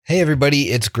Hey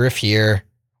everybody, it's Griff here.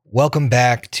 Welcome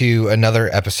back to another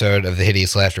episode of the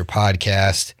Hideous Laughter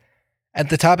Podcast. At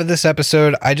the top of this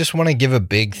episode, I just want to give a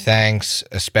big thanks,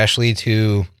 especially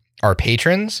to our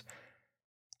patrons.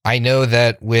 I know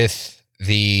that with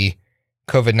the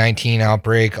COVID-19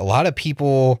 outbreak, a lot of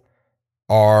people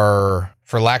are,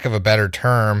 for lack of a better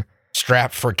term,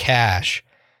 strapped for cash.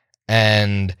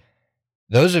 And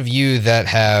those of you that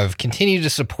have continued to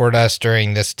support us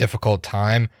during this difficult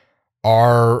time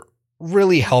are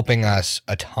really helping us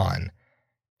a ton.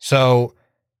 So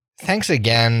thanks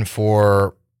again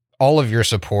for all of your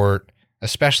support,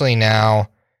 especially now.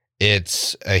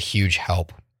 It's a huge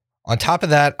help. On top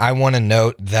of that, I want to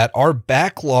note that our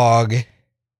backlog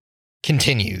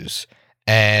continues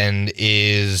and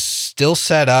is still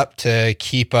set up to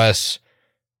keep us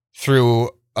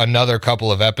through another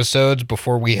couple of episodes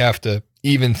before we have to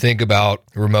even think about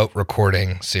remote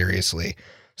recording seriously.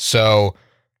 So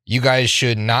you guys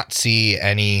should not see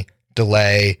any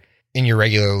delay in your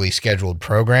regularly scheduled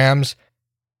programs.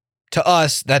 To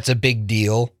us, that's a big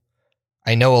deal.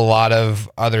 I know a lot of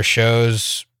other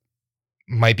shows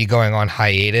might be going on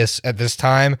hiatus at this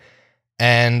time,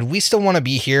 and we still want to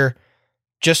be here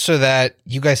just so that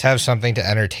you guys have something to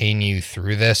entertain you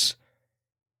through this.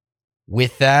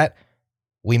 With that,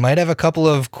 we might have a couple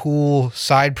of cool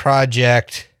side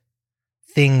project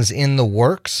things in the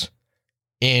works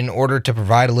in order to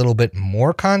provide a little bit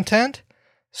more content.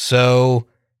 So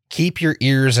keep your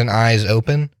ears and eyes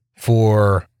open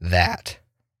for that.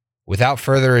 Without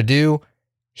further ado,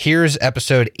 here's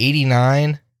episode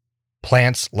 89,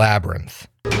 Plants Labyrinth.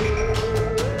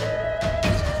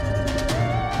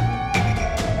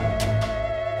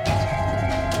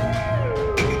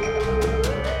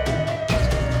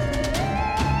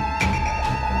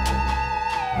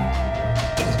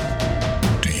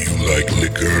 Like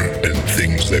liquor and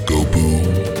things that go boom?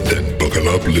 Then buckle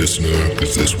up, listener,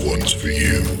 because this one's for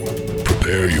you.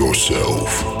 Prepare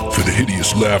yourself for the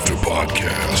Hideous Laughter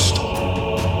Podcast.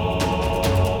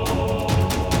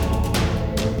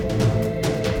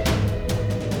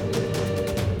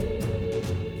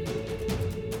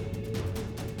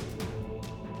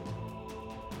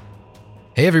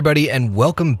 Hey everybody, and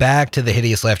welcome back to the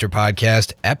Hideous Laughter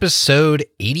Podcast, episode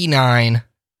 89.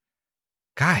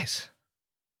 Guys,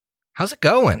 how's it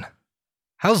going?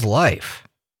 How's life?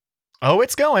 Oh,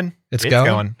 it's going. It's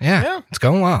going? Yeah, it's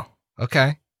going well.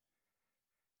 Okay.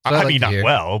 So I mean, not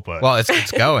well, but... Well,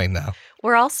 it's going, though.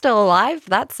 We're all still alive.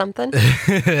 That's something.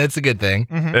 That's a good thing.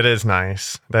 Mm-hmm. It is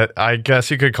nice. That I guess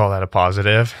you could call that a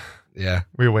positive. Yeah.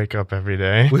 We wake up every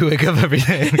day. We wake up every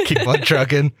day and keep on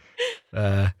trucking.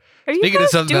 Are you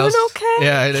guys doing okay?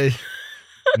 Yeah.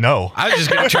 No. I was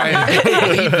just going to try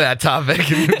and leave that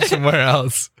topic and move somewhere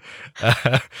else.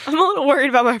 I'm a little worried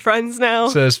about my friends now.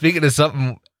 So speaking of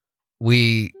something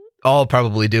we all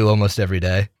probably do almost every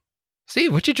day.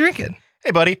 Steve, what you drinking?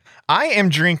 Hey, buddy. I am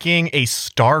drinking a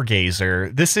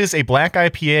Stargazer. This is a black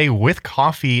IPA with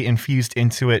coffee infused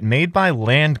into it, made by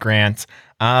Land Grant.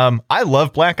 I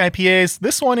love black IPAs.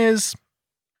 This one is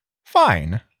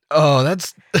fine. Oh,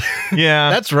 that's yeah,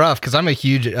 that's rough because I'm a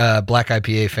huge black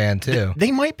IPA fan too.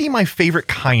 They might be my favorite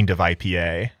kind of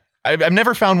IPA. I've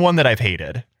never found one that I've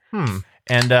hated.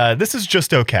 And this is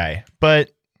just okay.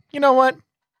 But you know what?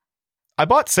 I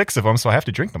bought 6 of them, so I have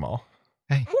to drink them all.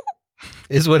 Hey,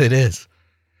 is what it is.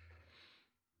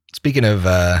 Speaking of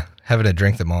having to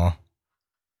drink them all,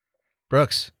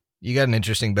 Brooks, you got an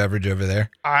interesting beverage over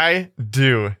there. I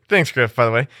do. Thanks, Griff, by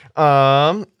the way.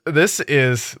 This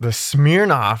is the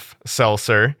Smirnoff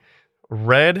Seltzer.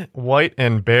 Red, white,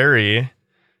 and berry.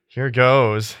 Here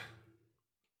goes.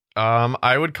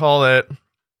 I would call it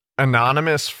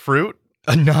anonymous fruit.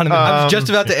 Anonymous. I was just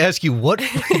about to ask you, what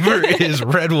flavor is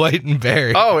red, white, and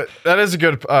berry? Oh, that is a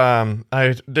good...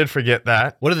 I did forget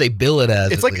that. What do they bill it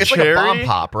as? It's like Cherry? a bomb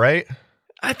pop, right?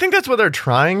 I think that's what they're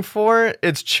trying for.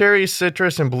 It's cherry,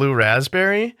 citrus, and blue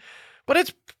raspberry, but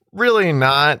it's really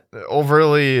not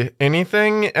overly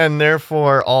anything, and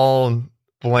therefore all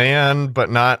bland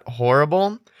but not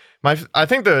horrible. I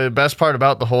think the best part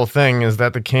about the whole thing is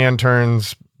that the can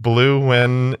turns blue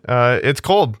when it's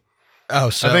cold. Oh,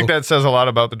 so I think that says a lot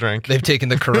about the drink. They've taken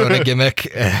the Corona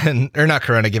gimmick, or not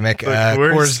Corona gimmick,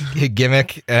 Coors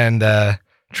gimmick, and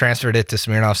transferred it to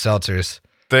Smirnoff Seltzers.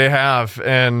 They have,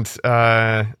 and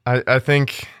I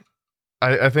think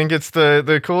it's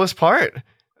the coolest part.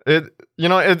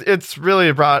 It's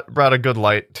really brought a good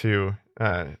light to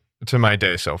my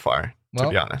day so far. To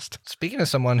be honest. Speaking of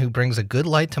someone who brings a good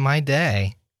light to my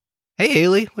day, hey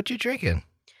Haley, what you drinking?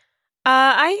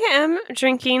 I am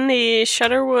drinking the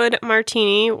Shutterwood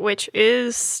Martini, which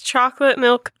is chocolate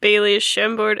milk, Bailey's,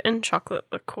 Chambord, and chocolate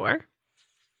liqueur.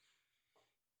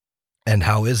 And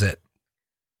how is it?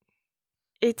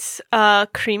 It's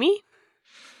creamy.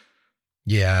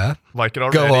 Yeah. Like it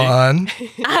already. Go on.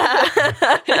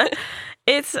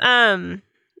 It's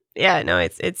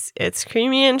it's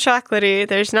creamy and chocolatey.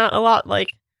 There's not a lot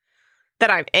like that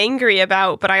I'm angry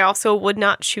about, but I also would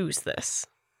not choose this.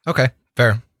 Okay,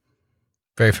 fair.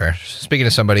 Very fair. Speaking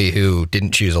of somebody who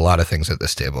didn't choose a lot of things at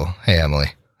this table. Hey,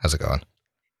 Emily, how's it going?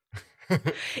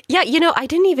 Yeah, I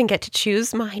didn't even get to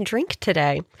choose my drink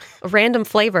today. A random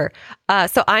flavor.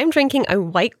 So I'm drinking a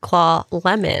White Claw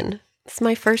lemon. It's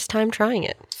my first time trying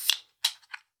it.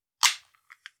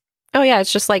 Oh yeah,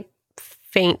 it's just like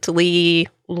faintly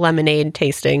lemonade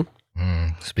tasting.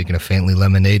 Speaking of faintly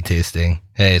lemonade tasting,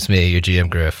 hey, it's me, your GM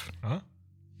Griff. Huh?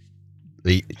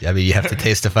 I mean, you have to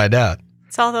taste to find out.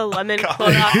 It's all the lemon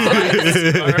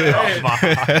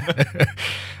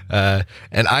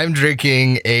And I'm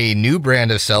drinking a new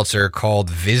brand of seltzer called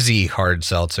Vizzy Hard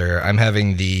Seltzer. I'm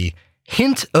having the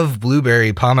hint of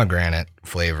blueberry pomegranate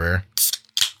flavor.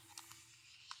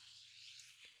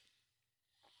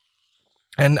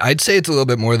 And I'd say it's a little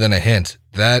bit more than a hint.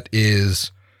 That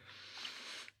is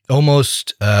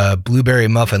almost blueberry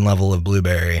muffin level of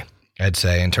blueberry, I'd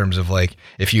say, in terms of like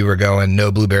if you were going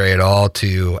no blueberry at all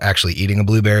to actually eating a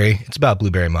blueberry. It's about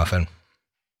blueberry muffin.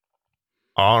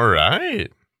 All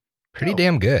right. Pretty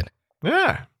damn good.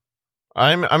 Yeah.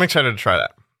 I'm excited to try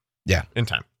that. Yeah. In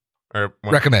time. Or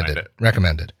when I find Recommended. it.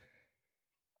 Recommended.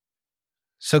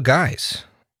 So guys,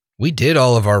 we did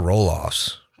all of our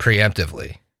roll-offs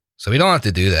preemptively. So we don't have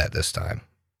to do that this time.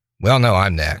 We all know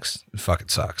I'm next. It fucking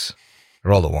sucks.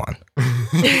 Roll the 1.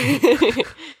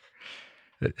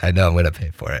 I know I'm going to pay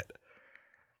for it.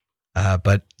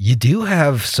 But you do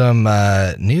have some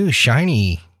new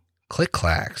shiny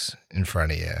click-clacks in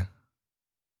front of you.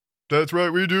 That's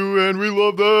right, we do, and we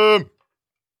love them.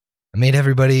 I made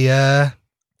everybody a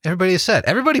set.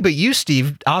 Everybody but you,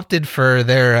 Steve, opted for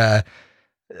their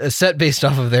a set based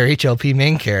off of their HLP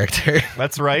main character.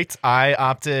 That's right. I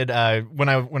opted when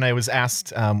I was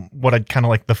asked what I'd kind of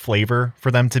like the flavor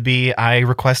for them to be. I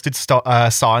requested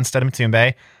Saw instead of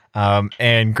Matumbe,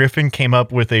 and Griffin came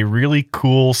up with a really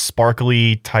cool,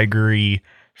 sparkly, tigery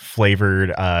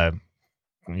flavored,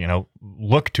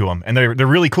 look to them, and they're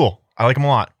really cool. I like them a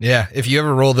lot. Yeah, if you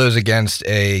ever roll those against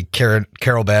a Carol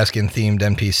Baskin themed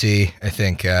NPC, I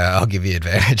think I'll give you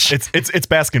advantage. It's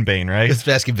Baskin Bane, right? It's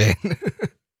Baskin Bane.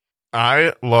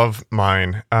 I love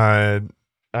mine.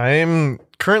 I'm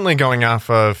currently going off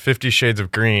of 50 Shades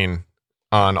of Green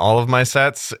on all of my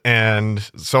sets, and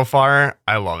so far,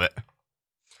 I love it.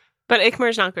 But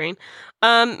Ikmar's not green.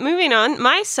 Moving on,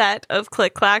 my set of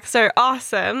click clacks are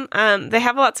awesome. They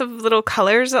have lots of little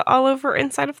colors all over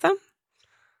inside of them.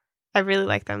 I really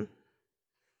like them.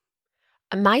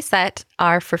 My set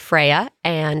are for Freya,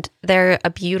 and they're a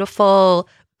beautiful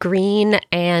green,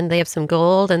 and they have some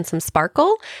gold and some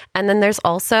sparkle. And then there's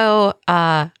also,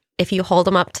 if you hold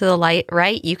them up to the light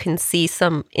right, you can see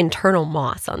some internal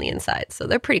moss on the inside. So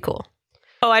they're pretty cool.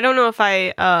 Oh, I don't know if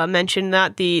I mentioned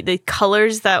that the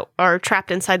colors that are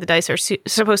trapped inside the dice are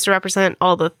supposed to represent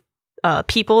all the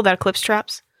people that Eclipse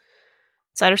traps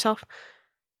inside herself.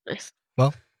 Nice.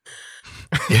 Well,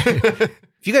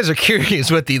 if you guys are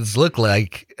curious what these look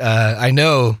like, I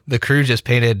know the crew just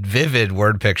painted vivid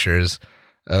word pictures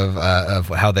of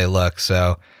how they look.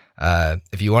 So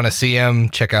if you want to see them,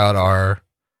 check out our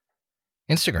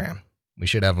Instagram. We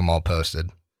should have them all posted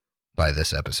by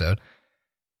this episode.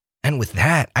 And with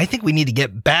that, I think we need to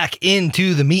get back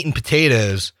into the meat and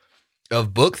potatoes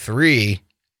of book 3.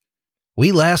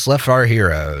 We last left our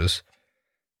heroes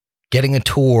getting a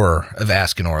tour of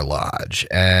Askenor Lodge,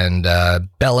 and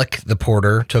Bellic, the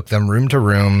porter, took them room to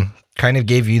room, kind of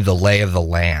gave you the lay of the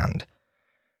land.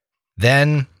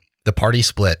 Then the party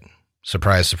split,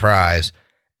 surprise, surprise,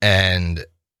 and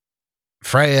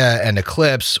Freya and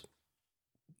Eclipse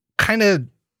kind of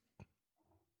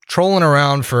trolling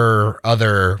around for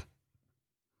other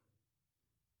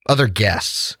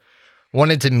guests,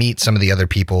 wanted to meet some of the other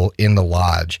people in the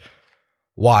lodge,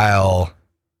 while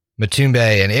Matumbe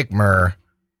and Ikmer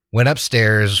went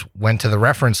upstairs, went to the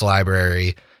reference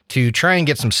library to try and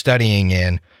get some studying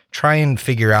in, try and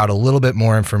figure out a little bit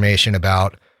more information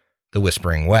about the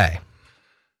Whispering Way.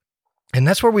 And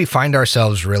that's where we find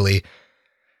ourselves really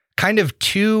kind of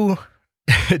two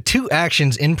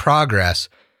actions in progress.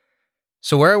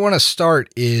 So where I want to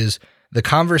start is the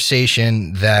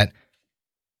conversation that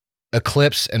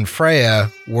Eclipse and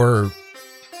Freya were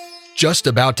just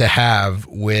about to have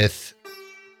with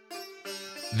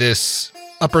this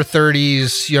upper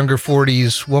 30s, younger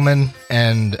 40s woman,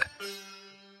 and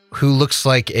who looks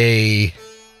like a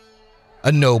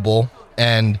noble,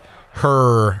 and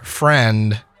her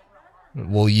friend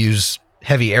we'll use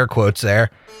heavy air quotes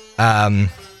there,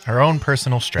 Her own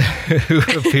personal strength. who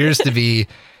appears to be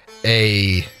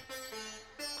a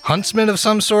huntsman of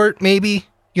some sort, maybe?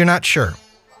 You're not sure.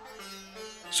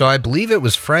 So I believe it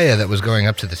was Freya that was going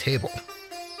up to the table.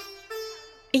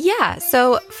 Yeah,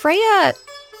 so Freya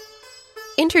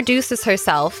introduces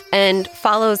herself and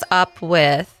follows up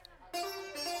with,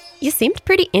 "You seemed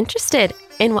pretty interested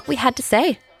in what we had to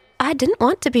say. I didn't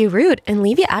want to be rude and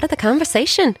leave you out of the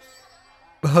conversation."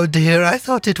 Oh dear, I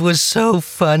thought it was so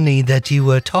funny that you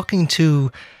were talking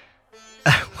to,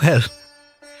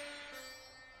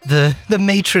 the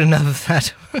matron of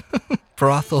that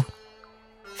brothel.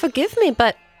 Forgive me,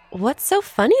 but what's so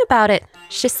funny about it?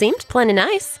 She seemed plenty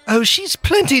nice. Oh, she's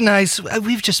plenty nice.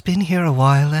 We've just been here a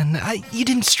while, and you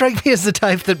didn't strike me as the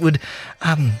type that would,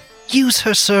 use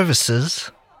her services.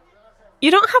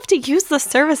 You don't have to use the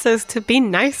services to be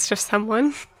nice to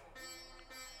someone.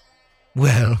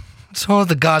 Well, it's all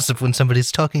the gossip when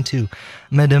somebody's talking to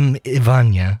Madame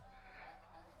Ivania.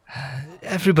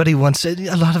 Everybody wants it.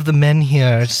 A lot of the men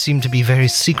here seem to be very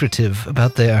secretive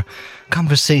about their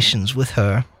conversations with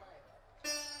her.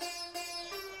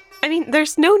 I mean,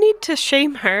 there's no need to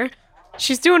shame her.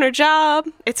 She's doing her job.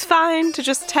 It's fine to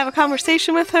just have a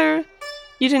conversation with her.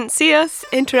 You didn't see us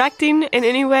interacting in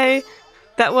any way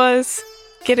that was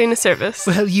getting a service.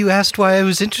 Well, you asked why I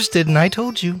was interested, and I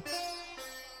told you.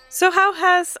 So how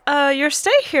has your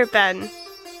stay here been?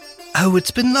 Oh,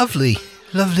 it's been lovely.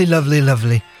 Lovely, lovely,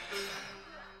 lovely.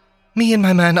 Me and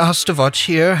my man Ostavoch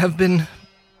here have been,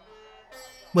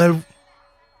 well,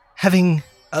 having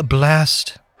a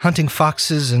blast, hunting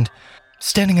foxes and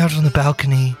standing out on the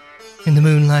balcony in the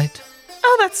moonlight.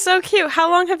 Oh, that's so cute. How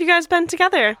long have you guys been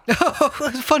together? Oh,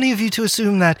 funny of you to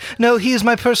assume that. No, he is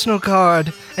my personal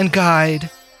guard and guide.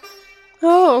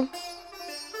 Oh.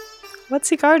 What's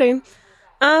he guarding?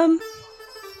 How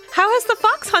has the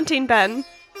fox hunting been?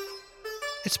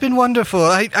 It's been wonderful.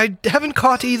 I haven't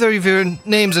caught either of your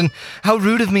names, and how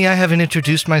rude of me I haven't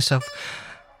introduced myself.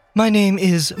 My name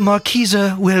is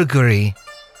Marquisa Wilgury.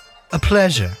 A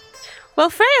pleasure. Well,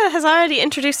 Freya has already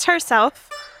introduced herself.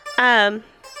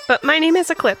 But my name is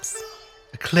Eclipse.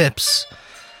 Eclipse.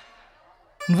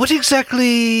 What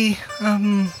exactly,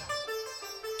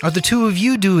 are the two of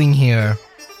you doing here?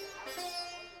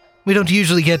 We don't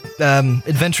usually get,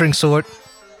 adventuring sort.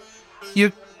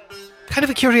 You're kind of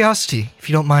a curiosity, if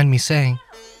you don't mind me saying.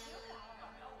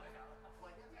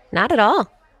 Not at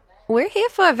all. We're here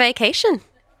for a vacation.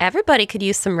 Everybody could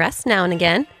use some rest now and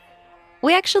again.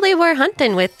 We actually were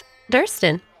hunting with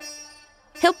Durston.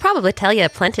 He'll probably tell you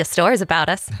plenty of stories about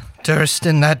us.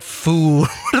 Durston, that fool.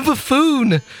 What a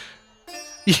buffoon.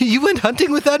 You went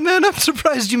hunting with that man? I'm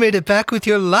surprised you made it back with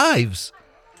your lives.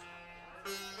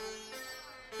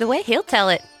 The way he'll tell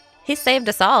it, he saved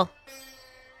us all.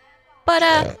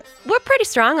 But we're pretty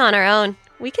strong on our own.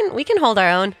 We can hold our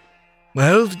own.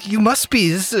 Well, you must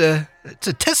be. It's a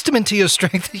testament to your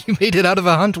strength that you made it out of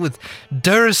a hunt with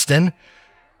Durston.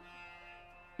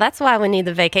 That's why we need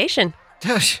the vacation.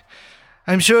 Gosh,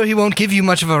 I'm sure he won't give you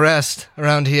much of a rest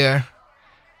around here.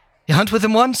 You hunt with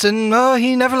him once, and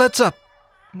he never lets up.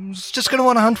 He's just going to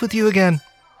want to hunt with you again.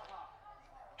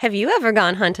 Have you ever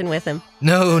gone hunting with him?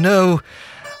 No.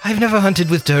 I've never hunted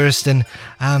with Durston.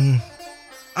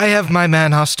 I have my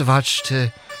man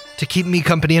Ostavoch to keep me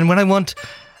company, and when I want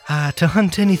to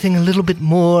hunt anything a little bit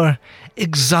more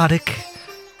exotic,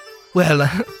 well,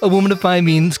 a woman of my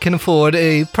means can afford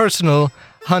a personal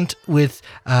hunt with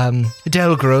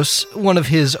Delgros, one of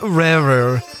his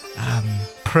rarer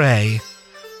prey.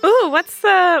 Ooh, what's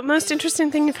the most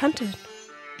interesting thing you've hunted?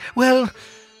 Well,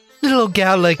 little old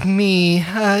gal like me,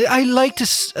 I like to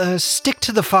stick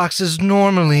to the foxes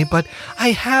normally, but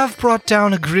I have brought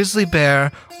down a grizzly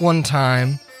bear one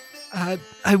time.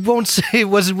 I won't say it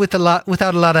wasn't without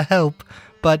a lot of help,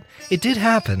 but it did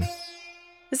happen.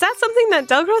 Is that something that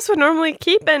Delgros would normally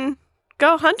keep and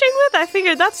go hunting with? I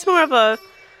figured that's more of a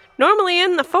normally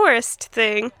in the forest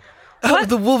thing. Oh,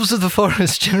 the wolves of the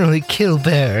forest generally kill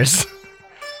bears.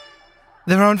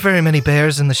 There aren't very many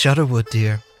bears in the Shudderwood,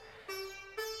 dear.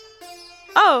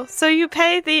 Oh, so you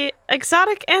pay the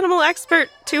exotic animal expert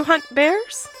to hunt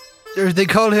bears? Or they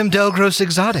call him Delgros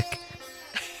Exotic.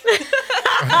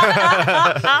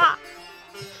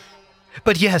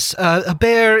 But yes, a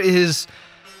bear is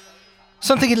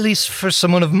something, at least for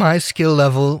someone of my skill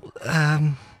level,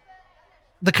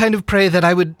 the kind of prey that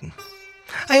I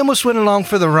almost went along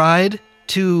for the ride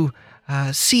to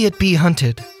see it be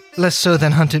hunted, less so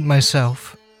than hunt it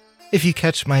myself, if you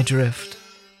catch my drift.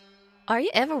 Are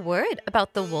you ever worried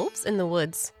about the wolves in the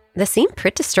woods? They seem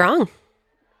pretty strong.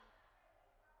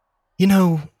 You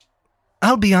know,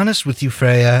 I'll be honest with you,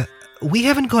 Freya. we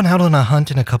haven't gone out on a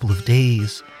hunt in a couple of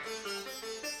days.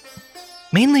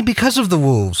 Mainly because of the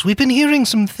wolves. We've been hearing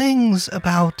some things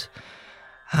about,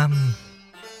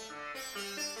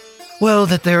 well,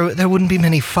 that there wouldn't be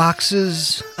many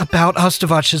foxes about.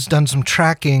 Ostavac has done some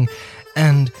tracking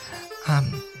and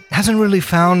hasn't really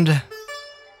found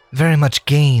very much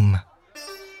game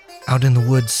out in the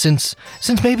woods since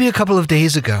maybe a couple of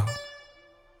days ago.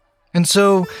 And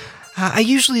so I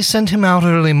usually send him out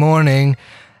early morning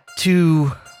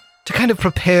to kind of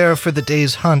prepare for the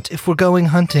day's hunt if we're going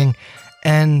hunting,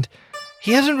 and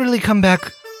he hasn't really come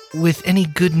back with any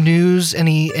good news,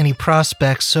 any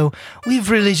prospects, so we've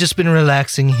really just been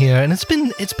relaxing here, and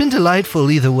it's been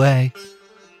delightful either way.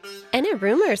 Any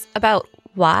rumors about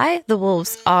why the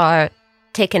wolves are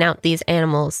taking out these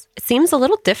animals? It seems a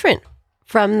little different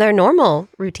from their normal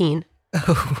routine.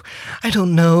 Oh, I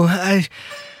don't know.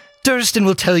 Durston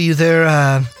will tell you they're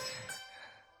out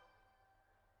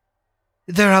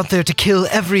there to kill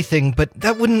everything, but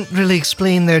that wouldn't really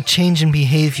explain their change in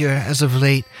behavior as of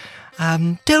late.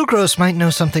 Delgros might know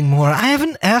something more. I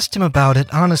haven't asked him about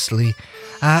it, honestly.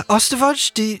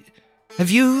 Ostavac, have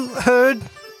you heard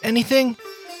anything?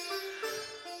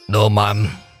 No, ma'am.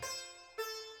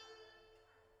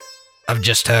 I've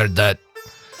just heard that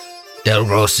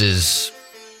Delgros is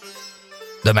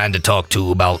the man to talk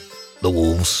to about the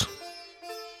wolves.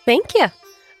 Thank you.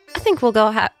 I think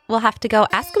we'll have to go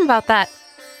ask him about that.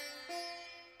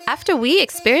 After we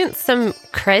experience some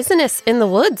craziness in the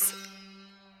woods,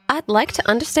 I'd like to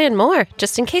understand more,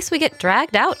 just in case we get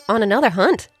dragged out on another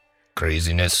hunt.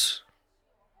 Craziness?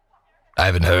 I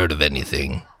haven't heard of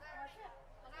anything.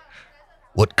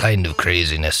 What kind of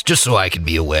craziness? Just so I can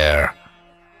be aware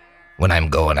when I'm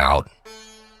going out.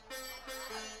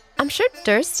 I'm sure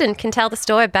Durston can tell the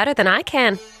story better than I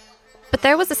can. But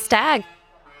there was a stag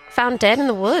found dead in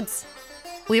the woods.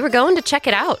 We were going to check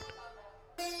it out.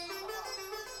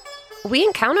 We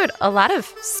encountered a lot of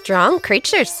strong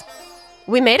creatures.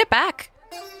 We made it back,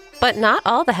 but not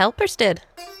all the helpers did.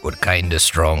 What kind of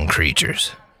strong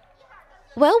creatures?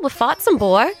 Well, we fought some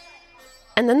boar,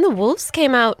 and then the wolves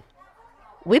came out.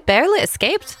 We barely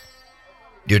escaped.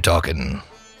 You're talking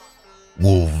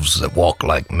wolves that walk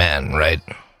like men, right?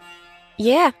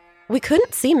 Yeah, we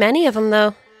couldn't see many of them,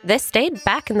 though. They stayed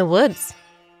back in the woods.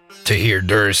 To hear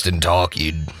Durston talk,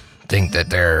 you'd think that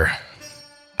they're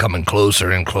coming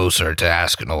closer and closer to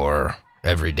Askenor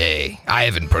every day. I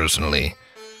haven't personally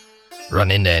run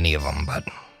into any of them, but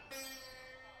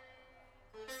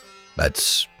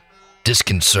that's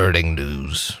disconcerting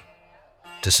news,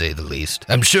 to say the least.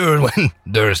 I'm sure when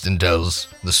Durston tells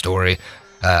the story,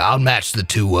 I'll match the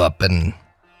two up, and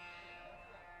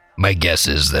my guess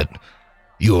is that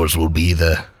yours will be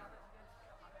the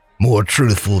more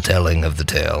truthful telling of the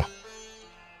tale.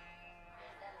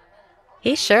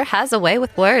 He sure has a way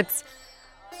with words.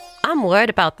 I'm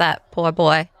worried about that poor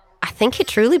boy. I think he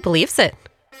truly believes it.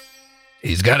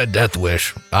 He's got a death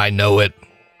wish. I know it.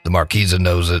 The Marquisa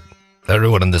knows it.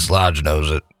 Everyone in this lodge knows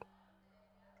it.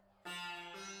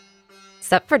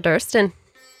 Except for Durston.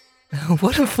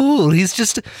 What a fool.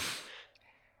 He's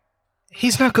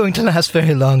not going to last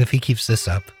very long if he keeps this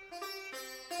up.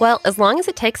 Well, as long as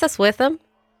he takes us with him,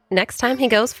 next time he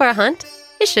goes for a hunt,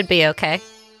 he should be okay.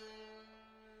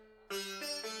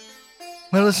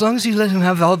 Well, as long as you let him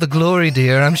have all the glory,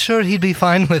 dear, I'm sure he'd be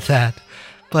fine with that.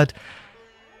 But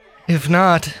if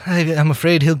not, I'm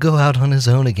afraid he'll go out on his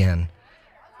own again.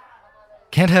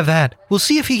 Can't have that. We'll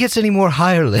see if he gets any more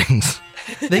hirelings.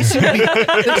 They seem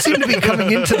to be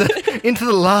coming into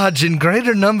the lodge in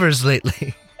greater numbers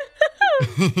lately.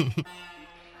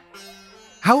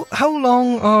 How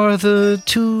long are the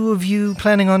two of you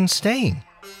planning on staying?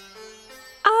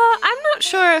 I'm not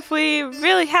sure if we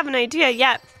really have an idea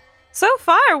yet. So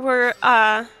far, we're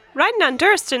riding on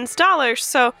Durston's dollars,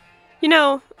 so,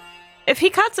 if he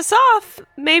cuts us off,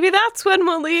 maybe that's when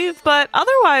we'll leave, but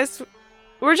otherwise,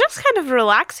 we're just kind of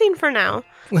relaxing for now.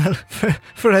 Well,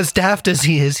 for as daft as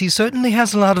he is, he certainly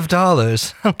has a lot of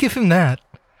dollars. I'll give him that.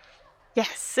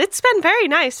 Yes, it's been very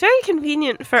nice, very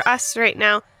convenient for us right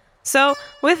now. So,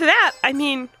 with that,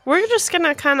 we're just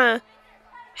gonna kind of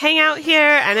hang out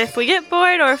here, and if we get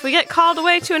bored or if we get called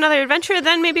away to another adventure,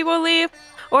 then maybe we'll leave.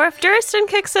 Or if Durston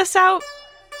kicks us out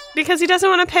because he doesn't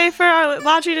want to pay for our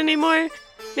lodging anymore,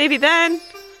 maybe then.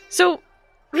 So,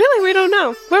 really, we don't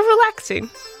know. We're relaxing.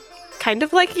 Kind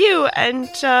of like you and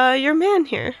your man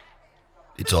here.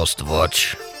 It's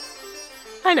Ostavac.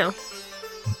 I know.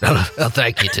 I'll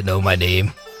thank you to know my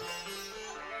name.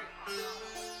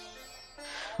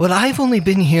 Well, I've only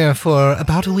been here for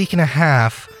about a week and a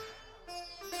half.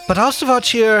 But Ostavac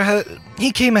here,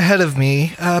 he came ahead of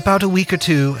me, about a week or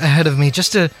two ahead of me,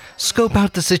 just to scope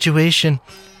out the situation.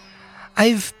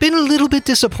 I've been a little bit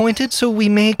disappointed, so we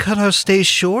may cut our stay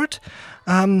short.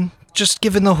 Just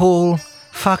given the whole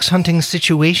fox hunting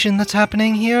situation that's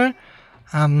happening here.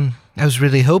 I was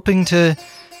really hoping to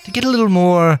get a little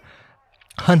more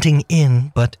hunting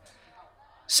in, but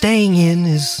staying in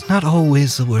is not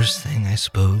always the worst thing, I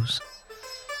suppose.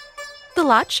 The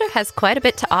lodge sure has quite a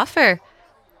bit to offer.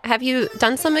 Have you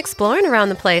done some exploring around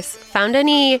the place? Found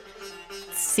any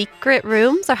secret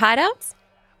rooms or hideouts?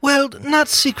 Well, not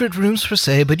secret rooms per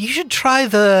se, but you should try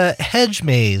the hedge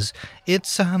maze.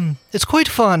 It's quite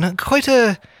fun, quite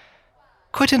a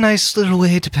nice little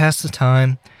way to pass the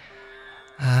time.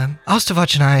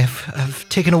 Ostavac and I have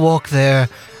taken a walk there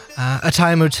a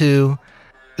time or two,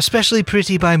 especially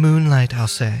pretty by moonlight, I'll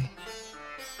say.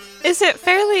 Is it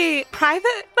fairly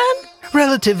private then?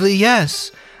 Relatively,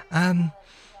 yes.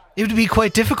 It would be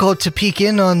quite difficult to peek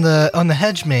in on the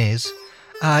hedge maze.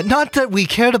 Not that we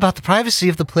cared about the privacy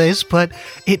of the place, but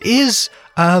it is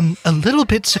a little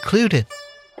bit secluded.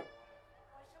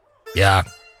 Yeah.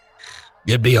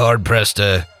 You'd be hard pressed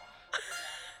to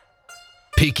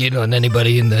peek in on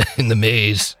anybody in the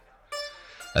maze.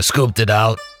 I scoped it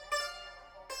out.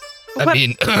 What? I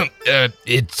mean, the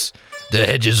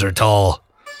hedges are tall.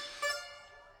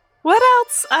 What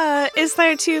else is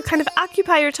there to kind of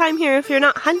occupy your time here if you're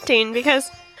not hunting? Because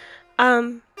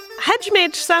hedge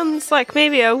mage sounds like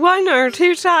maybe a 1 or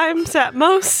 2 times at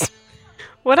most.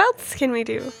 What else can we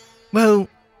do? Well,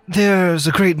 there's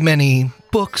a great many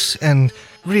books, and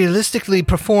realistically,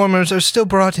 performers are still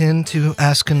brought in to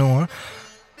Ascanor.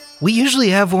 We usually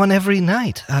have one every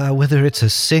night, whether it's a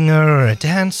singer or a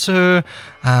dancer.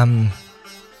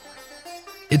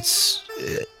 It's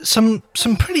some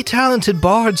pretty talented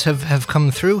bards have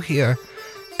come through here,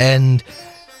 and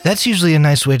that's usually a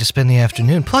nice way to spend the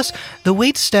afternoon. Plus, the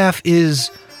wait staff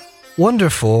is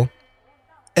wonderful,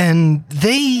 and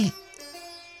they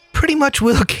pretty much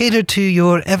will cater to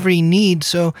your every need,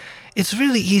 so it's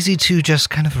really easy to just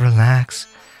kind of relax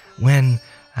when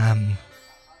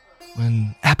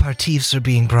aperitifs are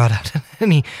being brought out at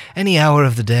any hour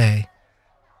of the day.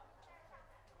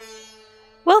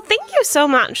 Well, thank you so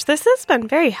much. This has been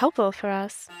very helpful for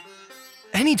us.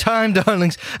 Anytime,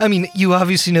 darlings. I mean, you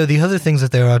obviously know the other things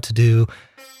that they're out to do.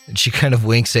 And she kind of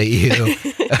winks at you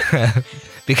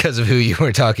because of who you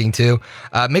were talking to.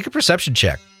 Make a perception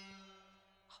check.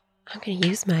 I'm going to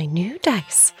use my new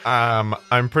dice.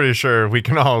 I'm pretty sure we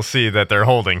can all see that they're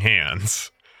holding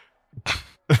hands.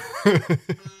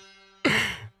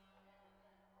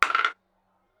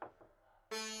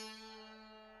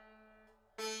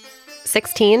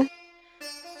 16.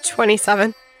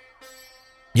 27.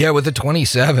 Yeah, with the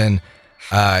 27,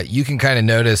 you can kind of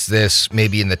notice this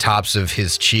maybe in the tops of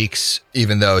his cheeks,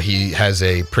 even though he has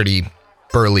a pretty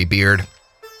burly beard.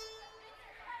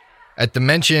 At the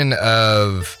mention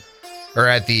of, or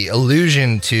at the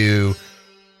allusion to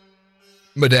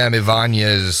Madame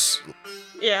Ivania's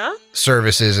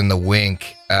services in the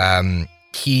wink,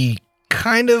 he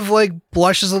kind of like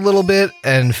blushes a little bit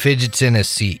and fidgets in his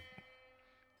seat.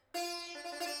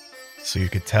 So you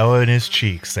could tell in his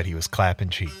cheeks that he was clapping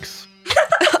cheeks.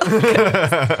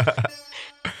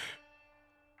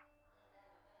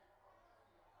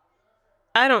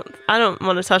 I don't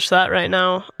want to touch that right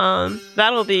now.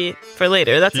 That'll be for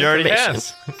later. That's He already information.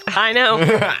 has. I know.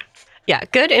 Yeah,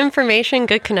 good information,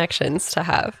 good connections to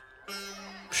have.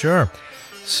 Sure.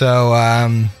 So,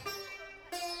 I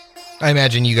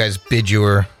imagine you guys bid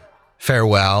your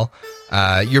farewell.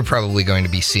 You're probably going to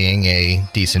be seeing a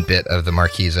decent bit of the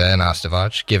Marquesa and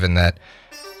Ostavac, given that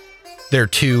they're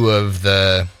two of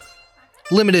the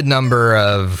limited number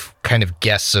of kind of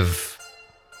guests of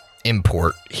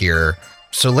import here.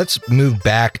 So let's move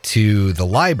back to the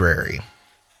library.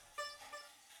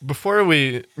 Before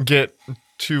we get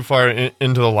too far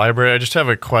into the library, I just have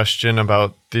a question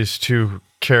about these two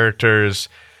characters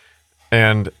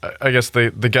and I guess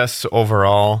the guests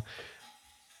overall.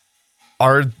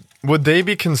 Would they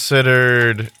be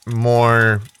considered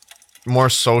more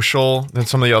social than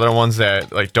some of the other ones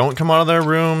that like don't come out of their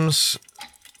rooms?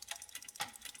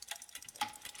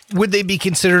 Would they be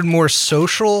considered more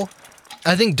social?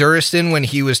 I think Duristan, when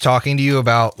he was talking to you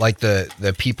about like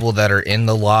the people that are in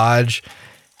the lodge,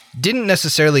 didn't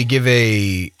necessarily give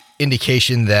a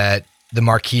indication that the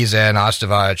Marquesa and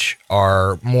Ostavac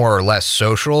are more or less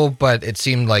social, but it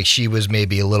seemed like she was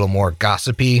maybe a little more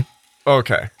gossipy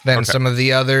than some of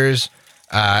the others.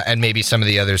 And maybe some of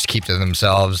the others keep to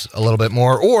themselves a little bit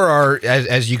more, or are,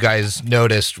 as you guys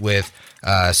noticed with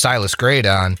Silas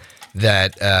Graydon,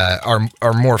 that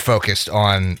are more focused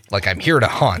on, like, I'm here to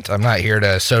hunt. I'm not here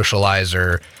to socialize,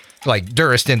 or like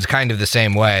Duristan's kind of the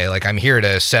same way. Like, I'm here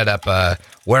to set up a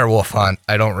werewolf hunt.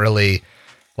 I don't really,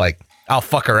 like, I'll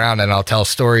fuck around and I'll tell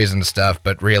stories and stuff,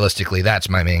 but realistically, that's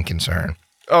my main concern.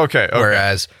 Okay.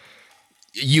 Whereas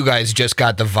you guys just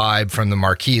got the vibe from the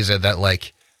Marquesa that,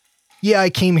 like, yeah, I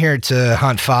came here to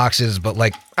hunt foxes, but,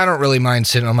 like, I don't really mind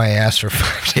sitting on my ass for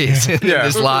 5 days in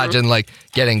this lodge and, like,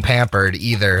 getting pampered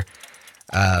either.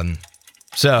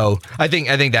 So I think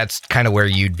that's kind of where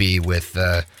you'd be with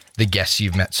the guests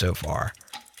you've met so far.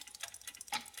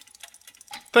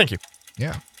 Thank you.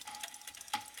 Yeah.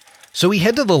 So we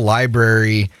head to the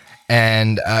library,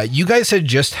 and you guys had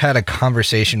just had a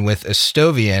conversation with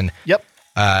Estovian. Yep.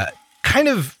 Kind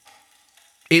of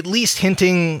at least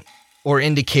hinting or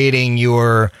indicating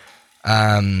your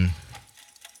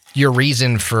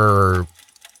reason for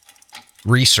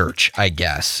research, I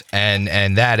guess.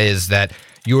 And that is that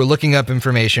you were looking up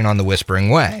information on the Whispering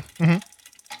Way. Mm-hmm.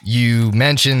 You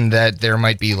mentioned that there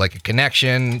might be, like, a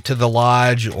connection to the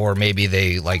lodge, or maybe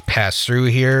they, like, pass through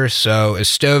here. So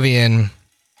Estovian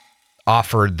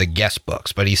offered the guest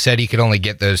books, but he said he could only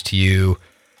get those to you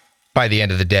by the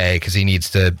end of the day because he needs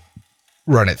to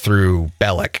run it through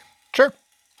Bellic. Sure.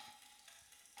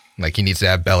 Like, he needs to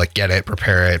have Bellic get it,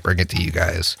 prepare it, bring it to you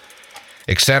guys,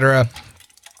 etc.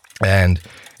 And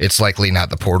it's likely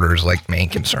not the porter's, like, main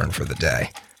concern for the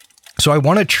day. So I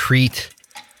want to treat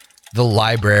the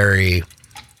library,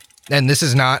 and this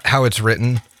is not how it's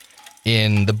written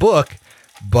in the book,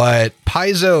 but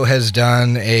Paizo has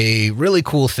done a really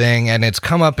cool thing, and it's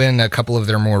come up in a couple of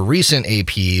their more recent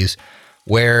APs,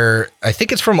 where I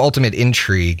think it's from Ultimate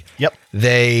Intrigue. Yep.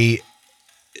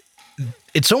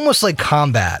 It's almost like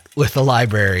combat with the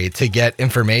library to get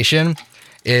information.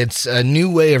 It's a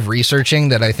new way of researching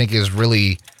that I think is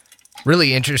really,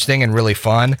 really interesting and really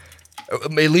fun.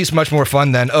 At least much more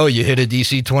fun than, oh, you hit a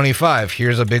DC 25.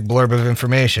 Here's a big blurb of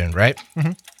information, right?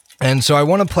 Mm-hmm. And so I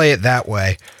want to play it that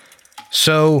way.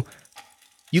 So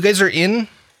you guys are in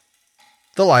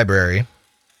the library,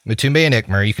 Matumbe and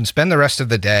Ikmer. You can spend the rest of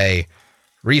the day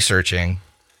researching.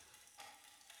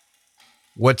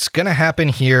 What's going to happen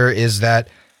here is that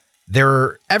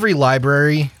every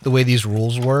library, the way these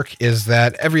rules work is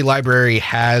that every library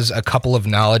has a couple of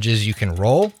knowledges you can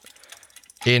roll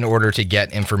in order to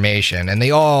get information. And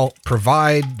they all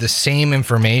provide the same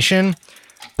information,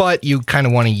 but you kind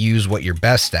of want to use what you're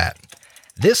best at.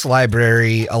 This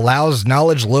library allows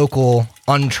knowledge local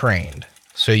untrained.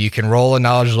 So you can roll a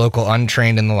knowledge local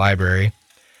untrained in the library.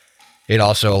 It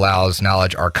also allows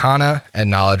knowledge arcana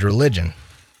and knowledge religion.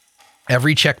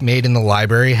 Every check made in the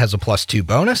library has a +2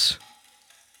 bonus.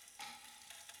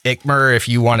 Ikmer, if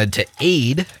you wanted to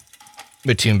aid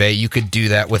Matumbe, you could do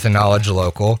that with a knowledge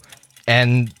local.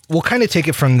 And we'll kind of take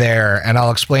it from there, and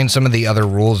I'll explain some of the other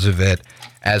rules of it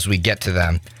as we get to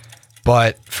them.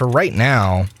 But for right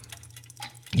now,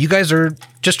 you guys are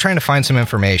just trying to find some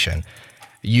information.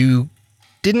 You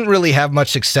didn't really have much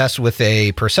success with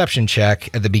a perception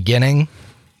check at the beginning,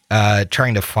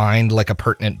 trying to find, like, a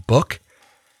pertinent book.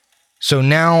 So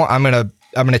now I'm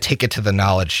gonna take it to the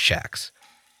knowledge checks.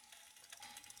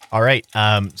 All right.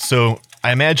 So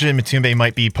I imagine Matumbe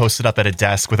might be posted up at a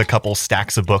desk with a couple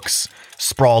stacks of books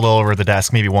sprawled all over the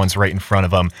desk. Maybe one's right in front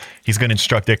of him. He's going to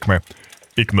instruct Ikmer.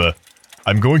 Ikmer,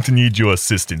 I'm going to need your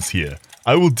assistance here.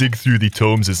 I will dig through the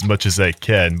tomes as much as I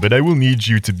can, but I will need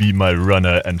you to be my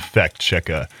runner and fact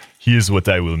checker. Here's what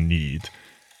I will need.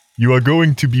 You are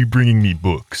going to be bringing me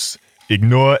books.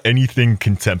 Ignore anything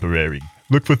contemporary.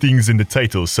 Look for things in the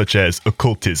titles such as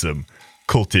occultism,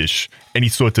 cultish, any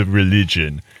sort of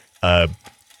religion,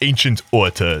 ancient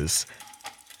authors.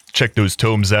 Check those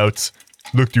tomes out.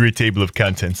 Look through a table of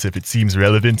contents. If it seems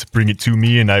relevant, bring it to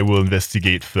me and I will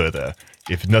investigate further.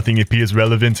 If nothing appears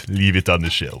relevant, leave it on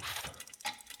the shelf.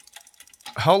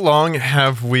 How long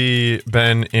have we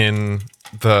been in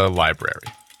the library?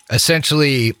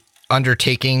 Essentially,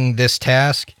 undertaking this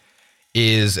task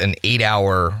is an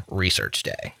 8-hour research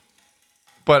day.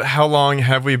 But how long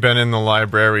have we been in the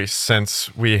library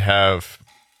since we have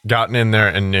gotten in there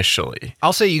initially?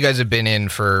 I'll say you guys have been in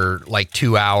for like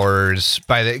 2 hours.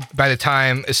 By the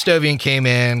time Estovian came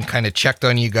in, kind of checked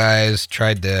on you guys,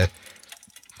 tried to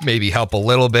maybe help a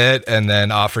little bit, and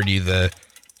then offered you the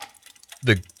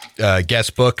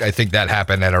guest book. I think that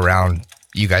happened at around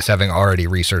you guys having already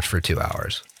researched for 2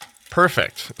 hours.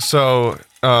 Perfect. So,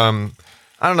 I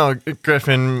don't know,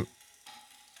 Griffin,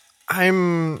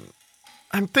 I'm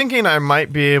thinking I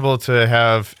might be able to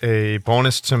have a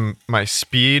bonus to my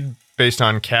speed based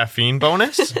on caffeine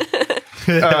bonus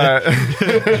to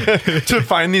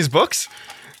find these books.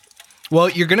 Well,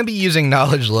 you're going to be using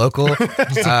knowledge local,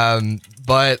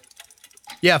 but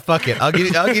yeah, fuck it. I'll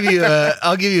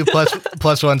give you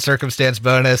plus one circumstance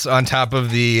bonus on top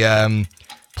of the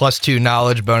 +2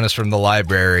 knowledge bonus from the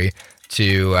library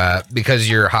to because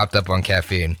you're hopped up on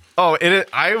caffeine. Oh,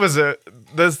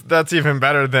 that's even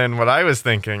better than what I was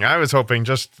thinking. I was hoping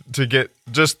just to get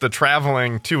just the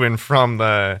traveling to and from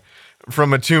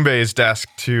Atumbe's desk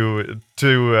to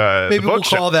maybe we'll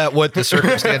call that what the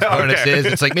circumstance bonus is.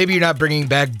 It's like maybe you're not bringing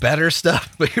back better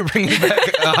stuff, but you're bringing back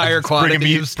a higher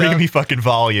quantity of stuff. Bringing me fucking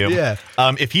volume. Yeah.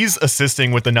 If he's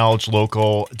assisting with the knowledge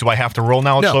local, do I have to roll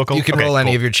knowledge local? You can roll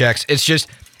any of your checks. It's just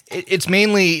it's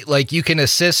mainly like you can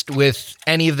assist with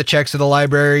any of the checks of the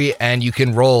library and you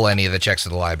can roll any of the checks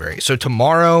of the library. So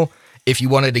tomorrow, if you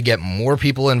wanted to get more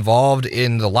people involved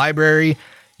in the library,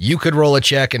 you could roll a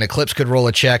check and Eclipse could roll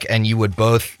a check and you would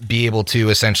both be able to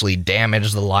essentially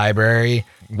damage the library.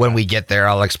 When we get there,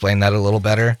 I'll explain that a little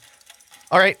better.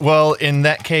 All right. Well, in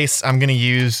that case, I'm going to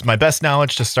use my best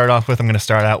knowledge to start off with. I'm going to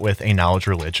start out with a knowledge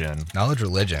religion. Knowledge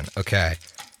religion. Okay.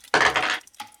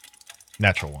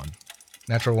 Natural 1.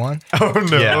 Natural 1? Oh,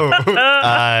 no.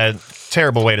 Yeah.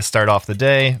 Terrible way to start off the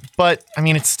day, but I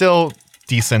mean, it's still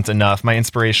decent enough. My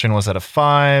inspiration was at a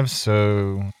 5,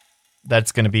 so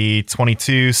that's going to be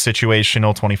 22,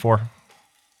 situational 24.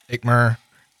 Ikmer,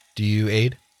 do you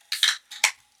aid?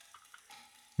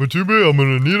 Matube, I'm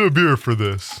going to need a beer for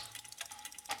this.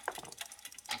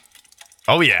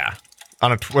 Oh, yeah.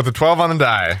 With a 12 on the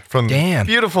die from Damn.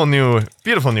 beautiful new die.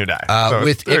 So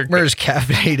With Ikmer's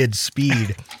caffeinated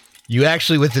speed, you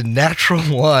actually, with the natural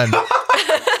 1,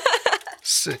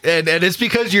 and it's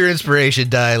because your inspiration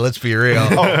die, let's be real.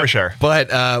 Oh, for sure. But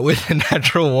with the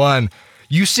natural 1,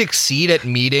 you succeed at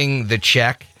meeting the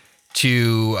check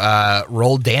to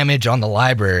roll damage on the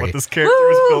library. What this character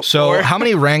is built So for. how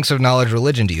many ranks of knowledge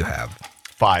religion do you have?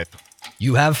 5.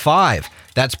 You have 5.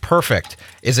 That's perfect.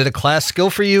 Is it a class skill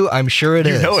for you? I'm sure it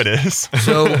is. You know it is.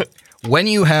 So when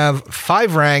you have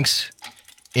 5 ranks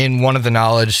in one of the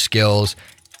knowledge skills,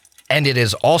 and it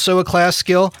is also a class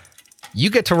skill, you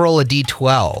get to roll a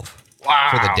d12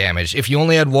 for the damage. If you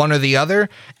only had one or the other,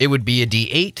 it would be a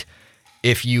d8.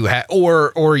 If you had,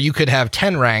 or you could have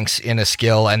 10 ranks in a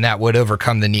skill, and that would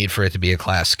overcome the need for it to be a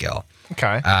class skill.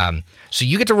 Okay. So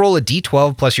you get to roll a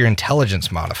d12 plus your intelligence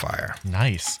modifier.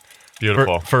 Nice.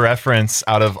 beautiful. For reference,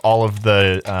 out of all of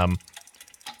the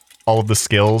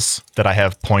skills that I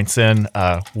have points in,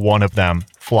 one of them,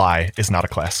 fly, is not a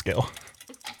class skill.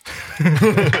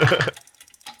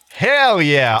 Hell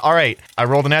yeah. All right. I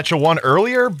rolled a natural 1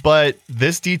 earlier, but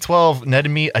this D12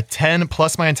 netted me a 10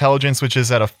 plus my intelligence, which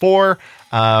is at a 4.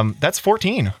 That's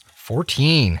 14.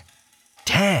 14.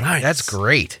 10. Nice. That's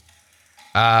great.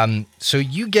 So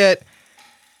you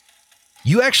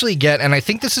actually get, and I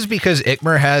think this is because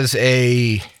Ikmer has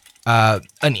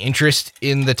an interest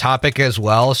in the topic as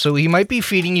well. So he might be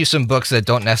feeding you some books that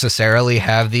don't necessarily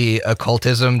have the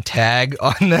occultism tag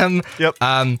on them. Yep.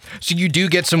 So you do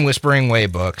get some Whispering Way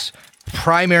books.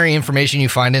 Primary information you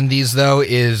find in these, though,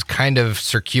 is kind of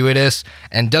circuitous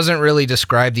and doesn't really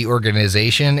describe the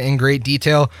organization in great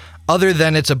detail, other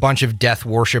than it's a bunch of death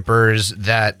worshippers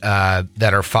that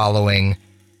are following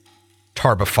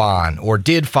Tar-Baphon, or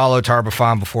did follow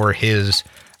Tar-Baphon before his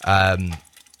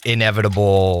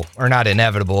inevitable, or not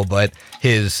inevitable, but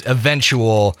his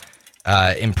eventual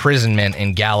imprisonment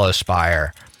in Gallows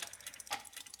Spire.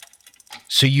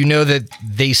 So you know that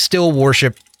they still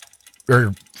worship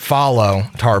or follow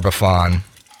Tar-Baphon,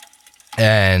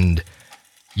 and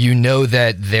you know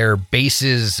that their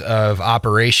bases of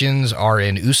operations are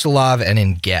in Usulov and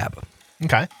in Geb.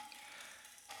 Okay.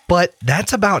 But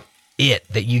that's about it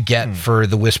that you get for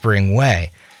the Whispering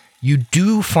Way. You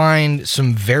do find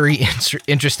some very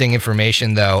interesting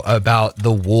information, though, about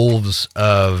the wolves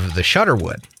of the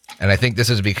Shutterwood. And I think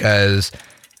this is because,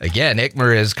 again,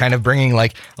 Ikmer is kind of bringing,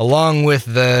 like, along with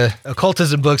the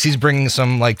occultism books, he's bringing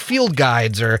some, like, field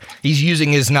guides, or he's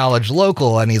using his knowledge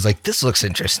local, and he's like, this looks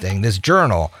interesting, this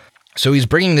journal. So he's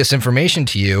bringing this information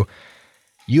to you.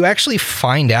 You actually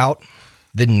find out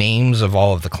the names of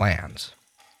all of the clans.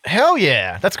 Hell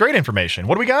yeah. That's great information.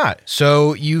 What do we got?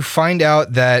 So you find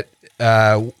out that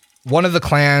one of the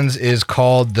clans is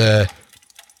called the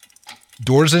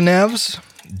Dorzhanevs,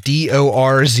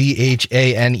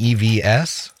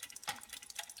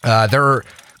 Dorzhanevs. They're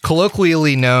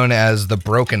colloquially known as the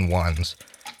Broken Ones.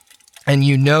 And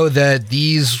you know that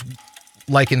these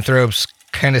lycanthropes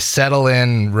kind of settle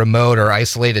in remote or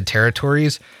isolated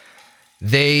territories.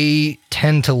 They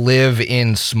tend to live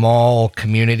in small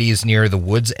communities near the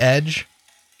wood's edge,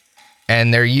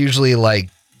 and they're usually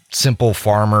like simple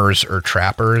farmers or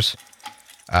trappers.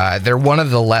 They're one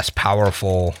of the less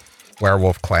powerful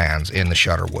werewolf clans in the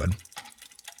Shudderwood.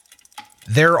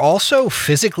 They're also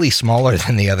physically smaller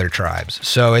than the other tribes.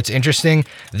 So it's interesting.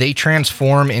 They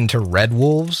transform into red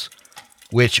wolves,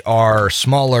 which are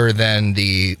smaller than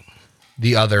the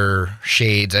other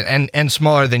shades and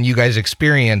smaller than you guys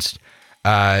experienced,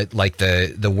 like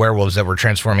the werewolves that were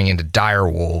transforming into dire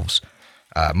wolves,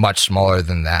 much smaller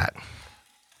than that.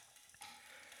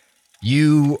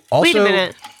 You also... Wait a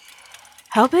minute.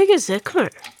 How big is Ikmer?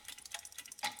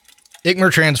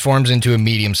 Ikmer transforms into a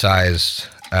medium-sized...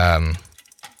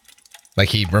 like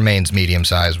he remains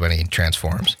medium-sized when he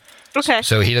transforms. Okay.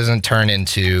 So he doesn't turn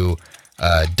into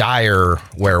a dire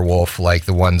werewolf like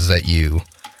the ones that you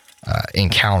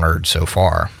encountered so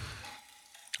far.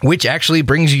 Which actually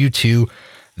brings you to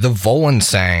the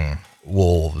Volensang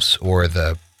wolves, or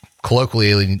the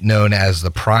colloquially known as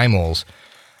the primals.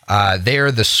 They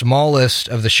are the smallest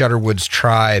of the Shudderwood's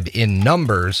tribe in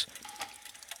numbers,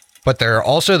 but they're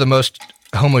also the most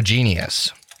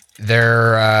homogeneous.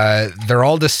 They're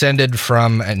all descended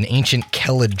from an ancient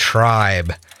Kelid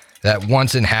tribe that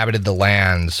once inhabited the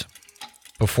lands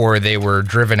before they were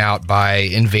driven out by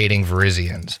invading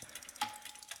Verizians.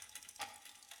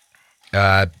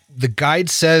 The guide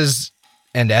says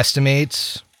and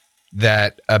estimates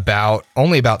that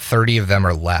only about 30 of them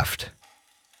are left.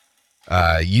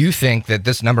 You think that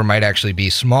this number might actually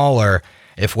be smaller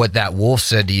if what that wolf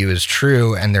said to you is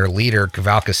true and their leader,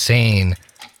 Kavalka Sane,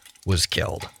 was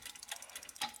killed.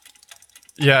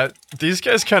 Yeah, these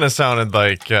guys kind of sounded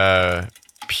like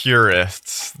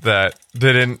purists that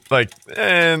didn't like,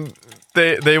 and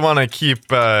they want to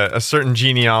keep a certain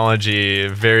genealogy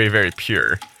very, very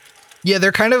pure. Yeah,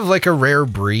 they're kind of like a rare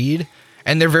breed,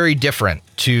 and they're very different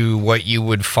to what you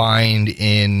would find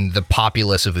in the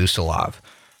populace of Ustalav,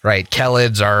 right?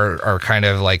 Kelids are kind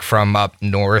of like from up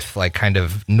north, like kind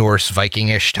of Norse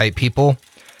Viking-ish type people.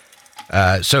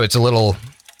 So it's a little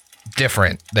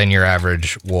different than your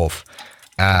average wolf.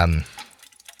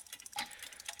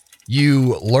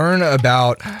 You learn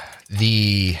about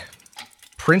the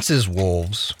Prince's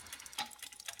wolves.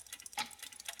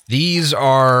 These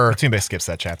are Matumbe skips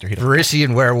that chapter.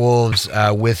 Verizian werewolves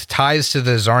with ties to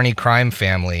the Zarni crime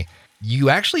family. You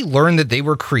actually learn that they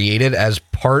were created as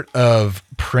part of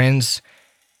Prince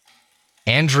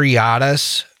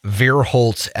Andriadas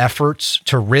Virholt's efforts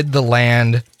to rid the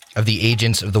land of the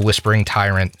agents of the Whispering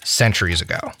Tyrant centuries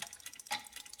ago.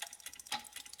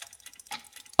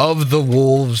 Of the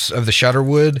wolves of the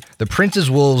Shudderwood, the Prince's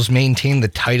wolves maintain the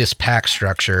tightest pack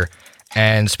structure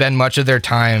and spend much of their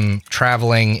time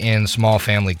traveling in small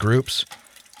family groups.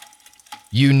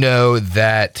 You know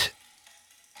that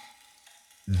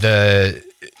the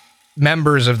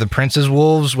members of the Prince's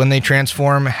wolves, when they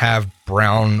transform, have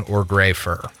brown or gray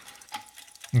fur.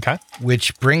 Okay.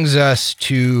 Which brings us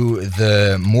to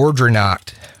the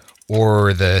Mordrenacht,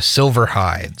 or the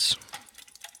Silverhides.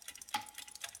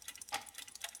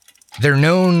 They're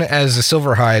known as the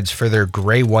Silverhides for their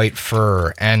gray-white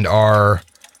fur and are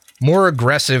more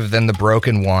aggressive than the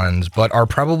Broken Ones, but are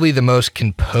probably the most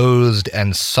composed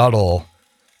and subtle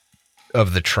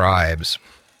of the tribes.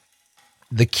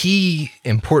 The key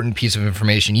important piece of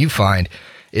information you find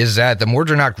is that the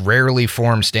Mordrenacht rarely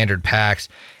form standard packs,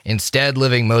 instead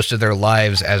living most of their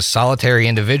lives as solitary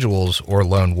individuals or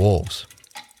lone wolves.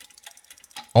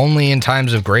 Only in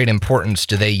times of great importance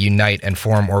do they unite and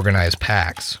form organized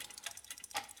packs.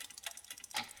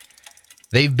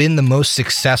 They've been the most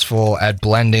successful at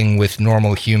blending with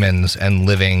normal humans and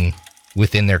living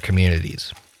within their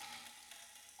communities.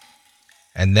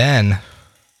 And then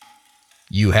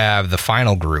you have the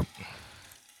final group,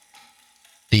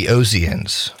 the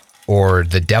Ozians, or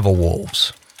the Devil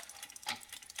Wolves.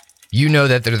 You know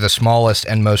that they're the smallest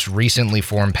and most recently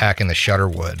formed pack in the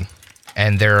Shudderwood,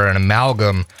 and they're an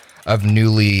amalgam of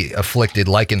newly afflicted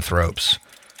lycanthropes,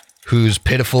 whose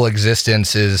pitiful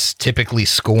existence is typically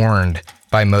scorned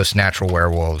by most natural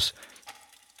werewolves.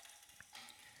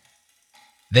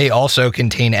 They also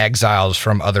contain exiles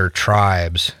from other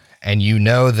tribes, and you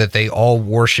know that they all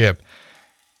worship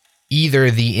either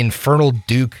the infernal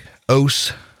Duke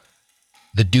Os,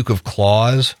 the Duke of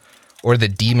Claws, or the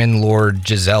demon lord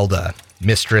Giselda,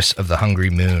 mistress of the Hungry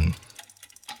Moon.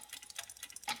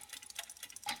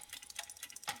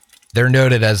 They're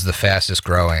noted as the fastest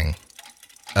growing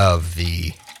of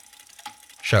the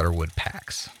Shudderwood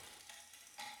packs.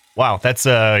 Wow, that's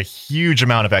a huge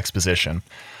amount of exposition.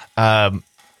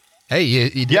 Hey,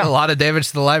 you did a lot of damage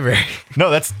to the library. No,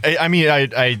 that's. I mean,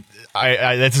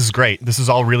 this is great. This is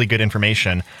all really good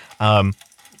information.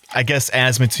 I guess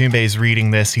as Matumbe is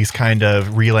reading this, he's kind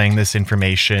of relaying this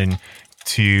information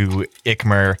to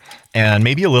Ikmer, and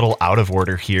maybe a little out of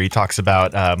order here. He talks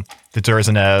about the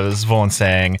Durzanevs,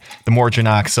 Volensang, the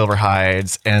Morjanok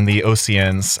Silverhides, and the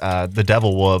Oceans, the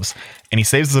Devil Wolves, and he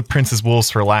saves the Prince's Wolves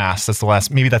for last. That's the last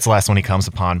one he comes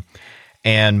upon.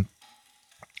 And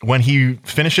when he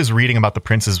finishes reading about the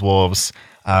Prince's Wolves,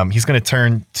 he's going to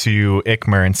turn to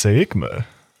Ikmer and say, Ikmer,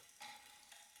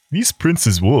 these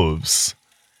Prince's Wolves,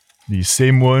 the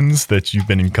same ones that you've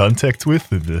been in contact with,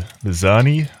 the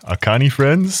Zani, Akani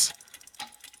friends?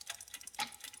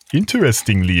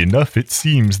 Interestingly enough, it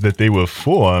seems that they were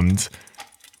formed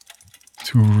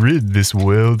to rid this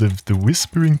world of the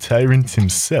Whispering Tyrant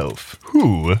himself,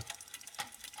 who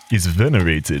is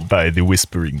venerated by the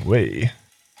Whispering Way.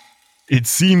 It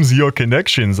seems your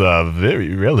connections are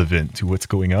very relevant to what's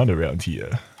going on around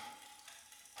here.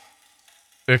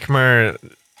 Ikmer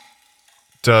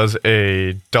does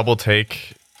a double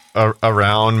take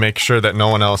around, make sure that no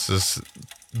one else is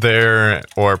there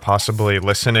or possibly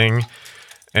listening,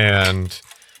 and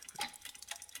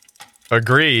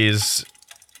agrees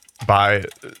by,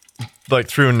 like,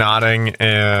 through nodding,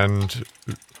 and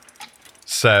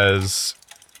says,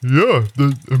 Yeah,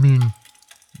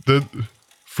 that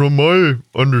from my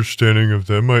understanding of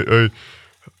them,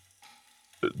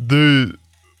 they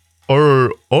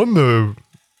are on the,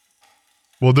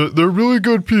 well, they're really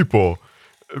good people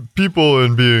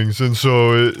and beings, and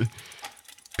so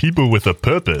People with a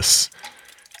purpose.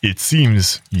 It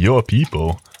seems your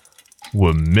people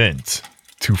were meant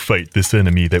to fight this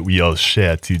enemy that we all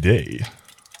share today.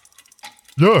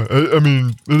 yeah,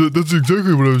 that's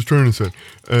exactly what I was trying to say,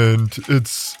 and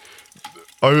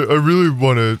I really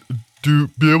want to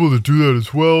be able to do that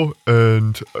as well,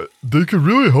 and they could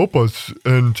really help us,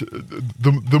 and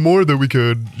the more that we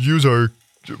could use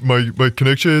my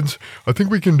connections, I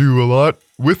think we can do a lot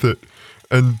with it.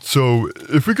 And so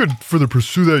if we could further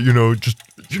pursue that,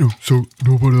 so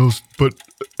nobody else, but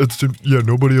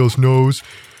nobody else knows,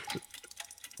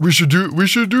 we should do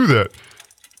that.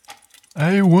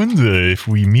 I wonder if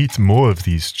we meet more of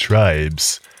these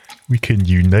tribes, we can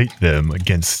unite them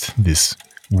against this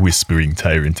Whispering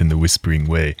Tyrant in the Whispering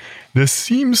Way. There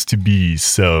seems to be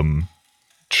some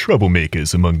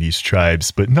troublemakers among these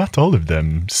tribes, but not all of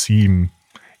them seem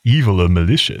evil or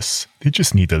malicious. They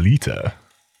just need a leader.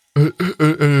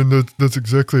 And that's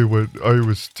exactly what I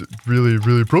was really,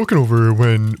 really broken over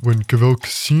when Cavell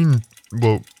Cassine,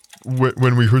 well,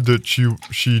 when we heard that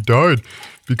she died,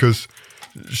 because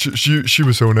she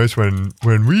was so nice when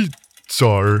we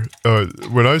saw her,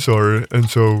 when I saw her, and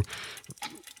so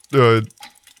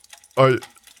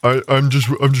I'm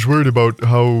just worried about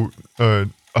how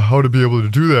to be able to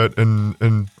do that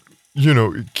and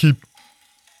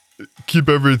keep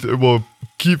everything, well,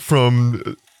 keep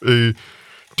from a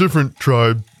different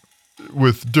tribe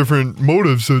with different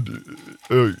motives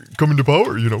coming to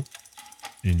power,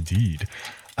 Indeed.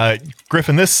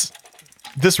 Griffin, this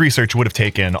research would have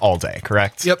taken all day,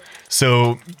 correct? Yep.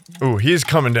 So, he's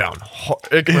coming down.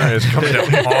 Ikmer is coming down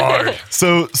hard.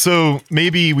 So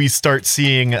maybe we start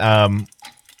seeing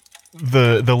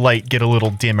the light get a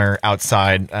little dimmer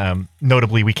outside.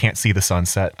 Notably, we can't see the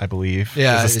sunset, I believe.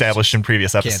 Yeah, as established in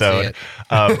previous can't see episode.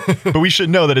 But we should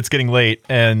know that it's getting late,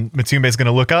 and Matumbe is going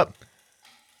to look up.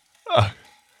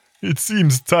 It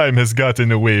seems time has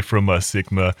gotten away from us,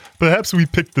 Ikma. Perhaps we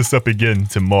pick this up again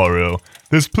tomorrow.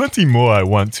 There's plenty more I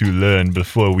want to learn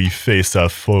before we face our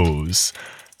foes.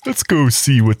 Let's go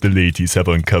see what the ladies have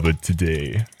uncovered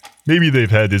today. Maybe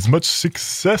they've had as much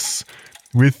success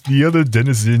with the other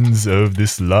denizens of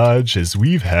this lodge as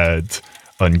we've had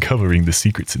uncovering the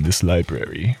secrets in this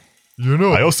library.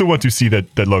 I also want to see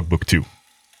that logbook too.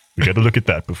 We got to look at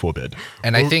that before bed.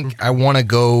 And I think I want to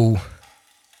go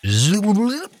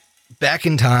back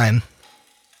in time,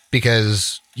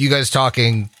 because you guys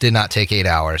talking did not take 8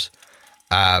 hours.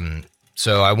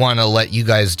 So I want to let you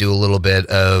guys do a little bit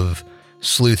of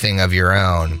sleuthing of your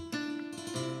own.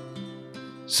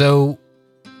 So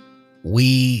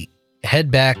we head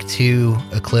back to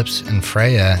Eclipse and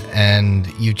Freya, and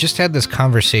you just had this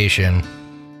conversation.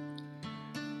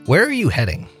 Where are you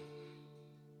heading?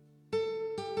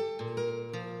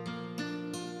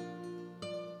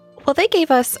 Well, they gave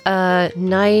us a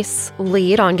nice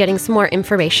lead on getting some more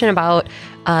information about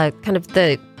kind of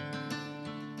the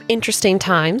interesting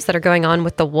times that are going on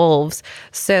with the wolves.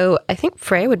 So I think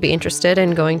Freya would be interested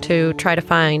in going to try to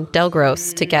find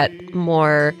Delgros to get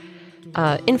more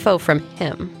info from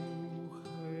him.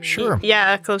 Sure.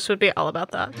 Yeah, Eclipse would be all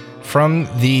about that. From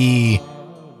the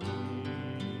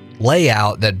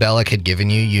layout that Bellic had given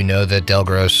you, you know that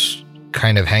Delgros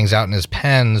kind of hangs out in his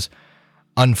pens.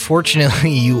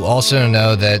 Unfortunately, you also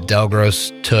know that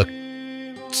Delgros took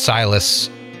Silas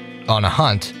on a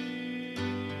hunt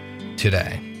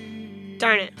today.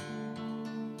 Darn it.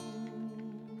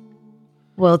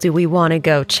 Well, do we want to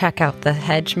go check out the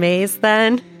hedge maze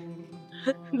then?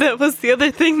 That was the other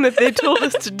thing that they told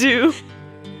us to do.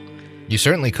 You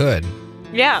certainly could.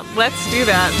 Yeah, let's do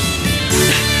that.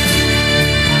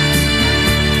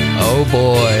 Oh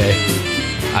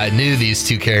boy. I knew these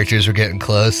two characters were getting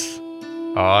close.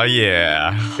 Oh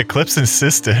yeah. Eclipse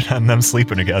insisted on them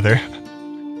sleeping together.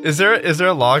 Is there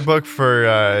a logbook for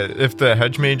if the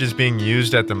hedge mage is being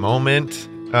used at the moment?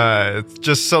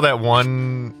 Just so that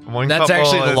one That's couple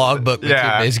actually the is- logbook that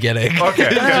yeah. Kid May's getting. Okay.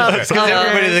 Because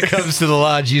everybody that comes to the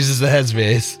lodge uses the hedge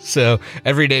maze, so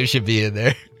every name should be in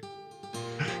there.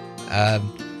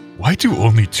 Why do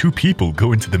only 2 people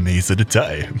go into the maze at a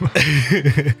time?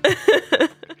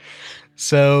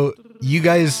 So you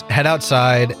guys head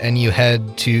outside and you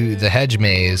head to the hedge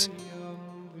maze.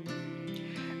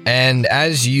 And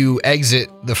as you exit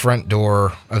the front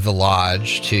door of the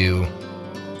lodge to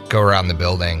go around the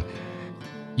building,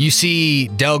 you see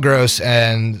Delgros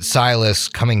and Silas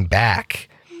coming back.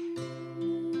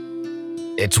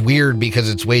 It's weird because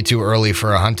it's way too early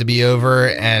for a hunt to be over,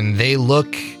 and they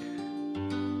look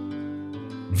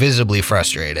visibly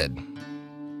frustrated.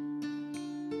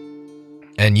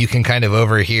 And you can kind of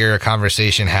overhear a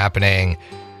conversation happening,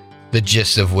 the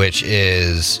gist of which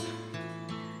is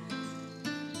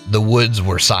the woods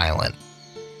were silent.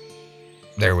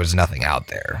 There was nothing out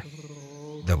there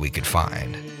that we could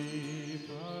find.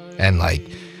 And like,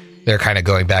 they're kind of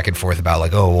going back and forth about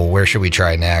like, oh, well, where should we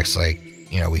try next? Like,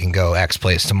 you know, we can go X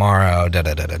place tomorrow,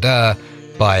 da-da-da-da-da.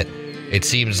 But it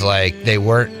seems like they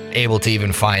weren't able to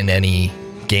even find any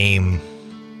game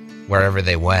wherever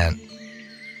they went.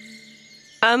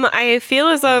 I feel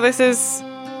as though this is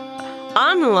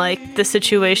unlike the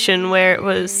situation where it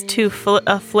was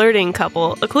a flirting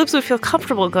couple. Eclipse would feel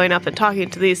comfortable going up and talking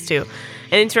to these two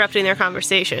and interrupting their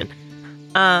conversation.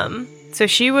 So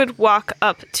she would walk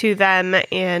up to them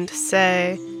and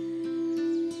say,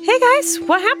 "Hey guys,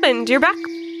 what happened? You're back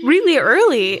really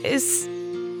early.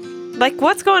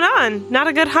 What's going on? Not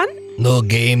a good hunt?" No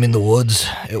game in the woods.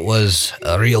 It was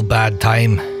a real bad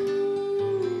time.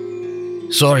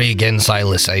 Sorry again,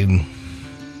 Silas. I'm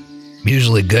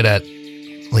usually good at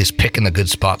least picking the good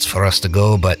spots for us to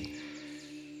go, but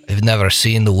I've never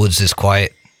seen the woods this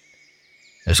quiet.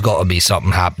 There's got to be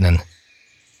something happening.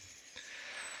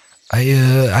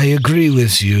 I agree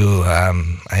with you.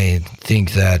 I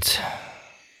think that...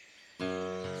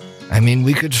 I mean,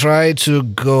 we could try to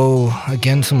go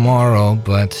again tomorrow,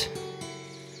 but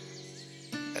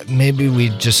maybe we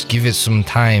just give it some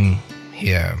time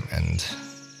here and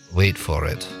wait for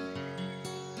it.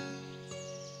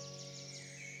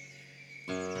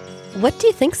 What do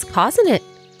you think's causing it?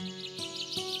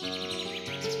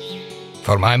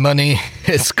 For my money,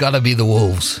 it's gotta be the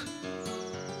wolves.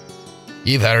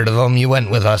 You've heard of them. You went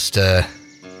with us to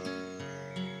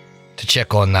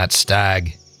check on that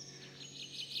stag.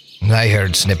 And I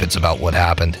heard snippets about what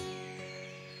happened.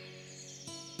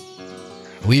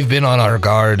 We've been on our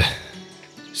guard,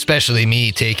 especially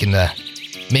me taking the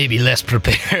maybe less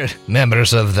prepared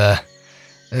members of the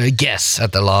guests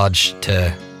at the lodge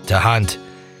to hunt.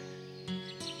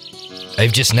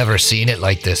 I've just never seen it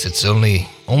like this. It's only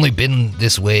been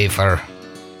this way for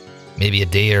maybe a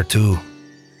day or two.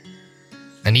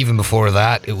 And even before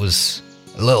that, it was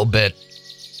a little bit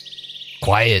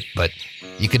quiet, but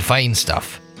you could find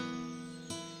stuff.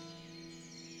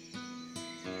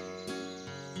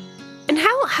 And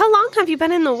how long have you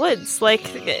been in the woods?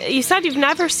 Like, you said you've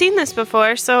never seen this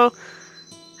before, so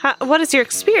what is your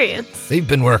experience? They've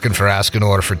been working for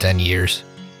Askenor for 10 years.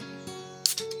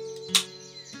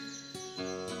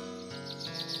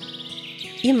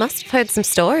 You must have heard some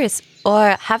stories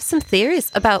or have some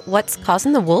theories about what's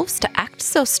causing the wolves to act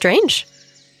so strange.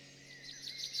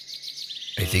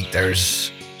 I think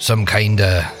there's some kind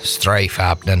of strife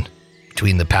happening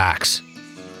between the packs.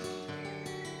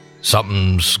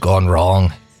 Something's gone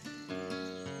wrong.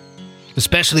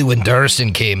 Especially when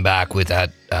Durston came back with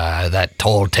that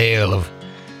tall tale of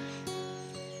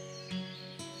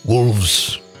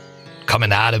wolves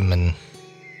coming at him and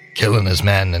killing his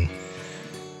men, and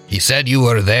he said you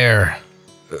were there.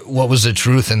 What was the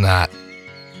truth in that?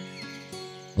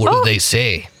 What did they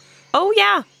say? Oh,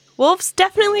 yeah. Wolves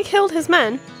definitely killed his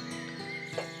men.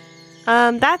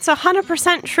 That's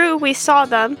 100% true. We saw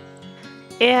them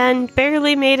and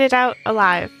barely made it out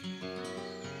alive.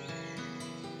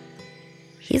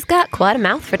 He's got quite a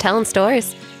mouth for telling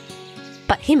stories,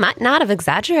 but he might not have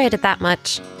exaggerated that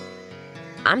much.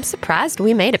 I'm surprised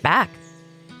we made it back.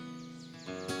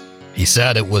 He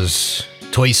said it was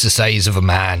twice the size of a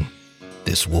man,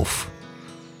 this wolf.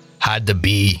 had to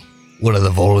be one of the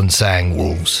Volensang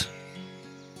wolves.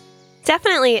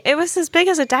 Definitely. It was as big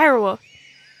as a direwolf.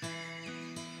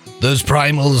 Those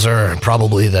primals are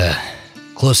probably the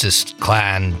closest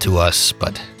clan to us,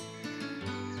 but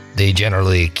they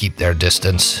generally keep their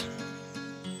distance.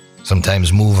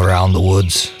 Sometimes move around the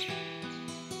woods.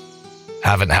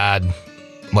 Haven't had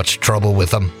much trouble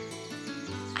with them.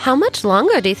 How much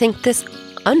longer do you think this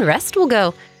unrest will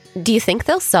go? Do you think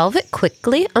they'll solve it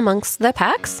quickly amongst their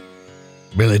packs?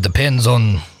 Really depends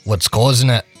on what's causing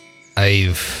it.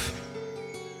 I've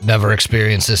never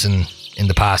experienced this in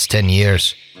the past 10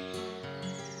 years.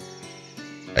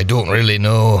 I don't really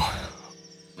know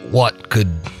what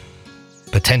could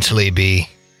potentially be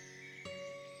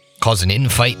causing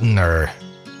infighting or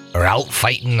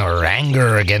outfighting or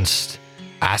anger against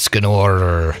Ascanor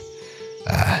or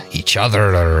each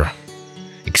other or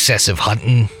excessive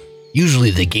hunting.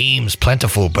 Usually the game's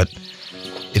plentiful, but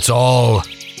it's all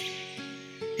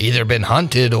either been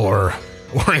hunted or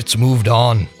it's moved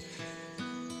on.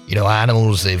 You know,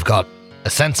 animals, they've got a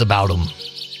sense about them.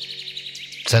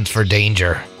 Sense for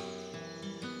danger.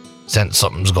 Sense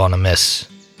something's gonna miss.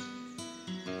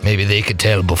 Maybe they could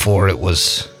tell before it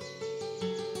was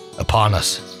upon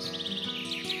us.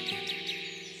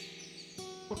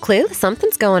 Well, clearly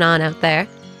something's going on out there.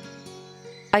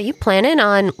 Are you planning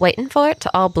on waiting for it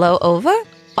to all blow over?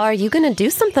 Or are you going to do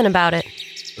something about it?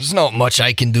 There's not much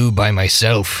I can do by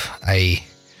myself.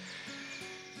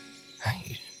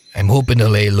 I'm hoping to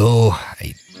lay low.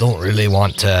 I don't really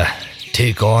want to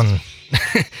take on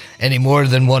any more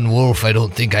than one wolf. I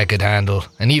don't think I could handle.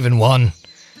 And even one,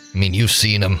 I mean, you've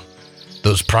seen them.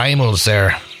 Those primals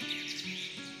there.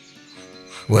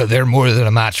 Well, they're more than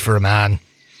a match for a man.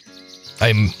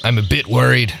 I'm a bit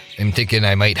worried. I'm thinking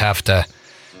I might have to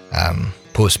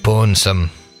postpone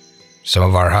some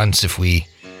of our hunts if we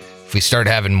start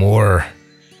having more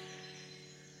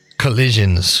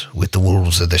collisions with the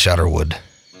wolves of the Shudderwood.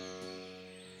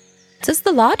 Does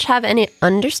the lodge have any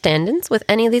understandings with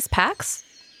any of these packs?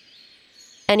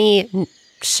 Any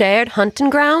shared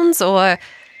hunting grounds or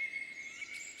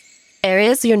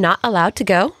areas you're not allowed to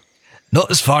go? Not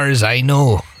as far as I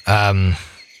know. I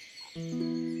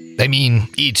mean,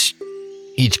 each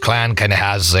clan kind of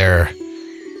has their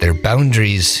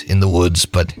boundaries in the woods,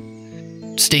 but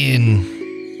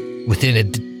staying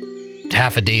within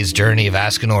half a day's journey of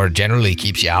Ascanor generally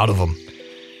keeps you out of them.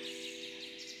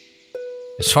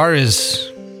 As far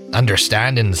as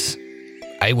understandings,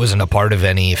 I wasn't a part of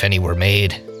any, if any were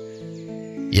made.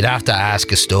 You'd have to ask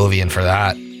Estovian for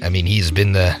that. I mean, he's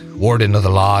been the warden of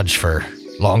the lodge for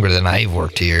longer than I've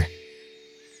worked here.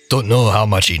 Don't know how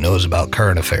much he knows about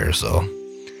current affairs, though.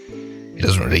 He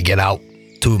doesn't really get out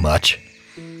too much.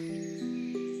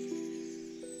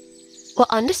 Well,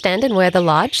 understanding where the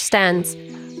lodge stands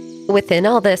within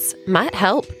all this might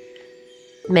help.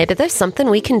 Maybe there's something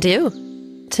we can do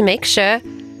to make sure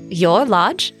your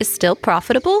lodge is still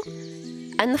profitable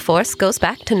and the force goes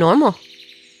back to normal.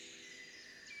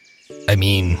 I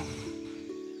mean,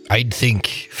 I'd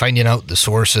think finding out the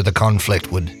source of the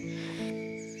conflict would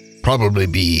probably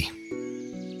be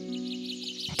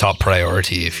top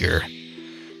priority if you're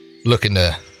looking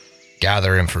to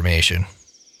gather information.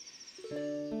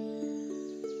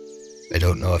 I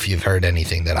don't know if you've heard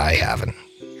anything that I haven't.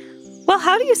 Well,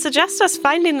 how do you suggest us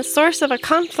finding the source of a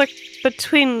conflict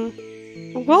between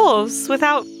wolves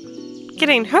without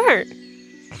getting hurt?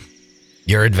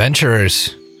 You're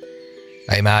adventurers.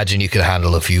 I imagine you could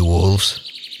handle a few wolves.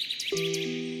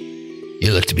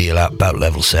 You look to be about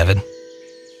level 7.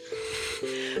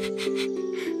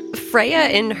 Freya,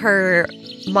 in her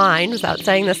mind, without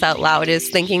saying this out loud, is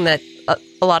thinking that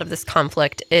a lot of this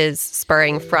conflict is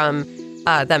spurring from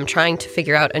them trying to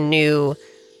figure out a new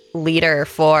leader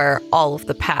for all of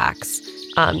the packs,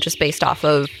 just based off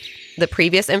of the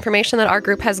previous information that our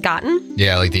group has gotten.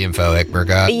 Yeah, like the info Ekber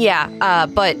got. Yeah,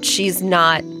 but she's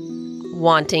not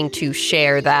wanting to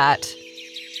share that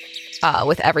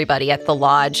with everybody at the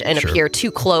lodge and appear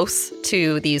too close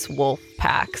to these wolf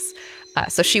packs.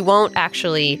 So she won't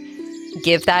actually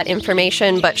give that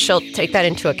information, but she'll take that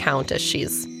into account as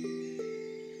she's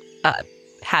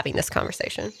having this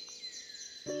conversation.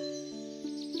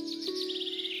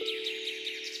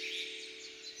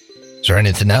 Is there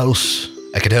anything else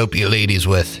I could help you ladies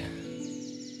with?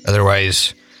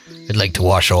 Otherwise, I'd like to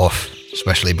wash off,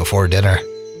 especially before dinner.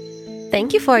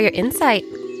 Thank you for your insight.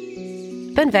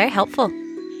 Been very helpful.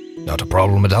 Not a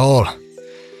problem at all.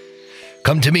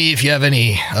 Come to me if you have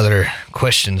any other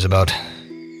questions about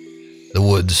the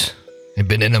woods. I've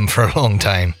been in them for a long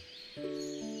time.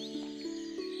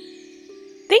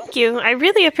 Thank you. I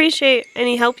really appreciate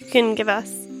any help you can give us.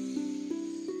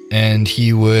 and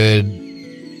he would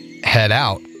head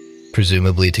out,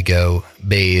 presumably to go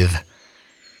bathe.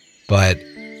 But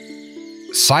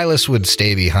Silas would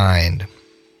stay behind.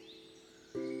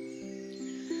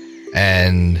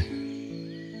 And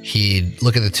he'd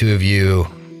look at the two of you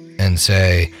and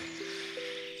say,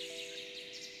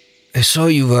 I saw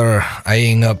you were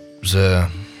eyeing up the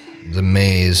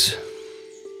maze.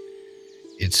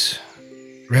 It's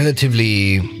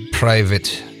relatively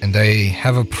private, and I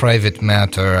have a private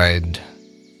matter I'd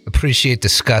appreciate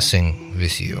discussing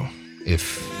with you,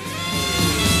 if...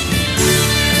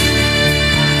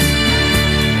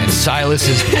 And Silas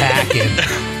is packing.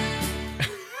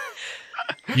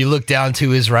 You look down to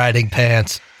his riding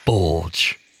pants,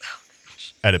 bulge.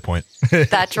 Edit point.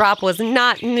 That drop was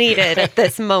not needed at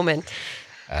this moment.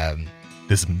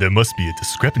 There must be a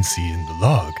discrepancy in the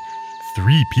log.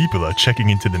 3 people are checking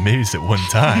into the maze at one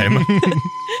time.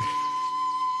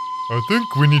 I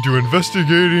think we need to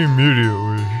investigate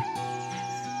immediately.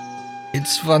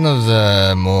 It's one of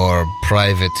the more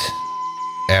private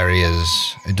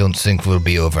areas. I don't think will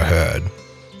be overheard.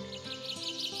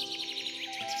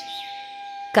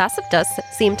 Gossip does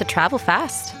seem to travel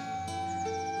fast.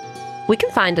 We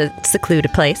can find a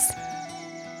secluded place.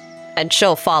 And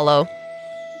she'll follow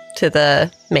to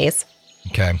the maze.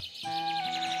 Okay.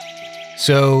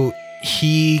 So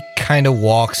he kind of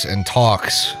walks and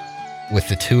talks with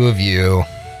the two of you.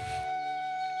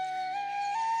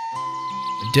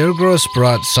 Delgros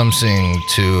brought something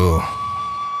to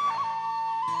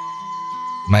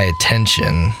my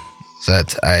attention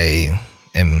that I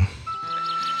am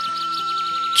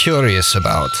curious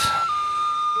about.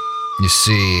 You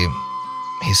see,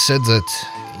 he said that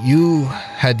you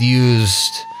had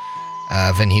used,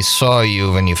 when he saw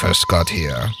you when you first got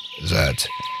here, that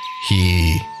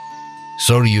he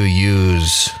saw you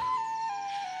use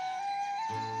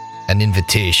an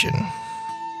invitation.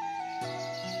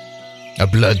 A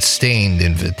blood-stained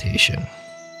invitation.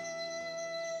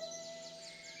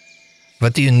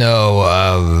 What do you know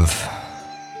of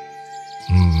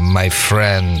my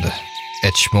friend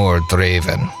Etchmore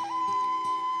Draven?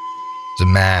 The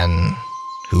man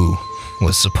who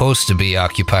was supposed to be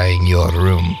occupying your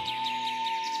room.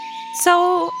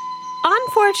 So,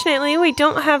 unfortunately, we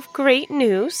don't have great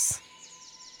news.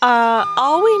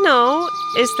 All we know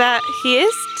is that he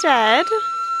is dead.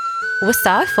 We're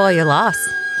sorry for your loss.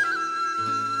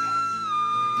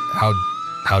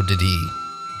 How did he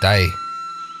die?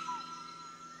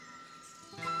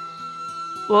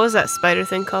 What was that spider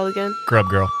thing called again? Grub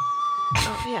girl.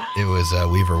 Oh, yeah. It was a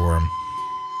weaver worm.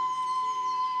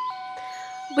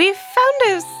 We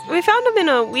found him in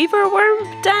a weaver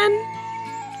worm den.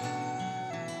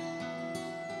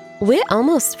 We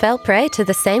almost fell prey to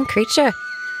the same creature.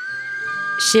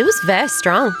 She was very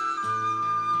strong.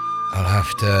 I'll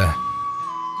have to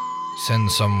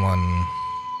send someone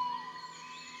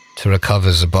to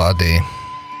recover the body.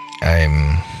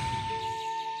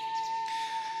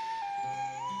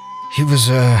 He was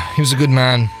a good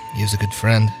man. He was a good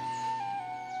friend.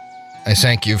 I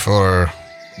thank you for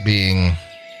being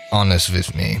honest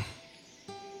with me.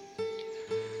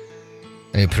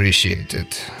 I appreciate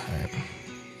it.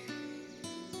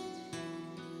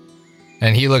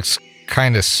 And he looks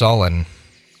kind of sullen.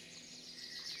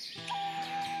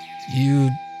 You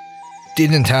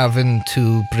didn't happen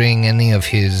to bring any of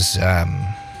his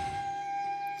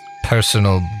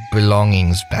personal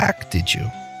belongings back, did you?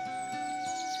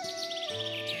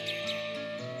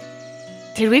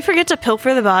 Did we forget to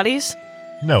pilfer the bodies?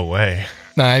 No way.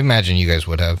 No, I imagine you guys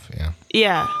would have, yeah.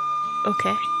 Yeah.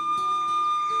 Okay.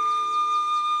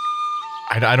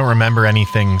 I don't remember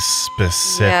anything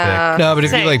specific. Yeah. No, but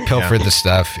if you Same. like pilfered the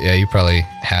stuff, yeah, you probably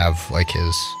have like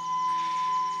his.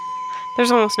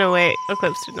 There's almost no way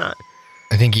Eclipse did not.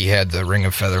 I think he had the Ring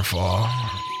of Featherfall.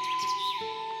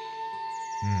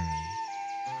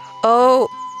 Oh,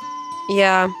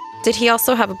 yeah. Did he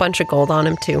also have a bunch of gold on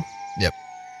him, too? Yep.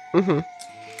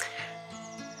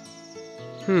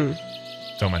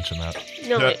 Don't mention that.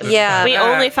 No, Yeah. we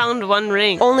only found one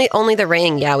ring. Only the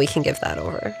ring. Yeah, we can give that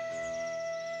over.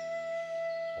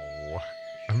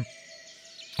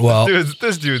 Well,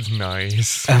 This dude's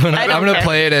nice. I'm I don't gonna care.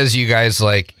 play it as you guys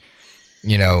like,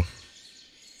 you know,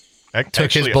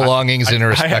 took his belongings in a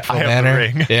respectful I have the manner.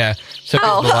 ring. Yeah, took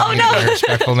Oh. his belongings Oh, no. in a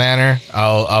respectful manner.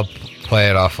 I'll play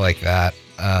it off like that.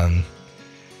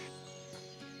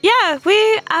 Yeah,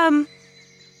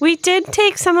 we did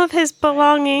take some of his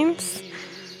belongings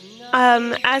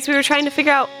as we were trying to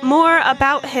figure out more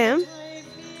about him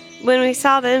when we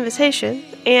saw the invitation,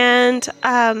 and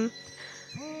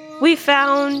we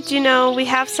found, we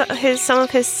have some of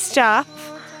his stuff.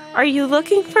 Are you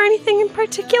looking for anything in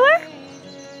particular?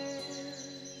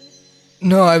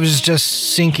 No, I was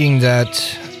just thinking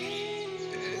that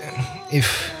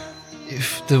if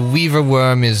the weaver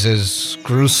worm is as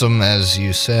gruesome as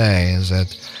you say, is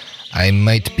that I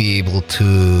might be able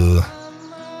to,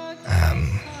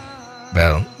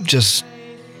 just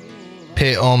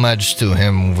pay homage to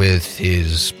him with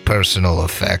his personal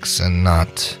effects and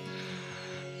not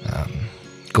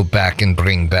go back and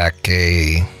bring back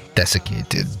a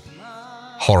desiccated,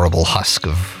 horrible husk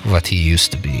of what he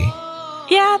used to be.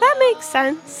 Yeah, that makes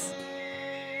sense.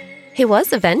 He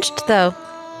was avenged, though.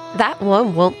 That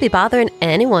one won't be bothering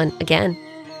anyone again.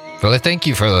 Well, I thank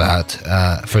you for that.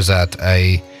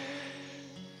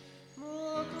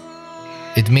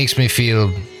 It makes me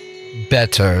feel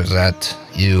better that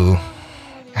you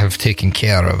have taken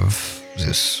care of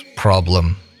this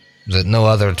problem, that no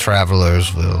other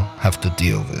travelers will have to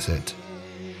deal with it.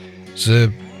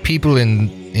 The people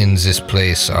in this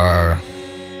place are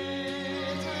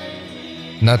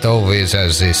not always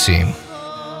as they seem.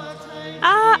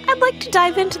 I'd like to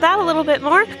dive into that a little bit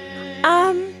more.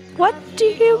 What do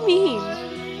you mean?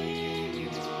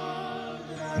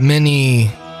 Many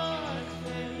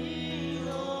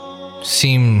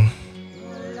seem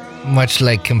much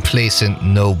like complacent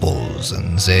nobles,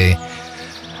 and they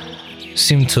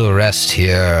seem to rest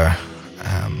here,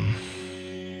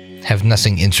 have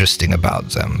nothing interesting about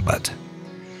them, but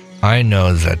I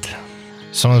know that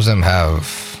some of them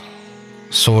have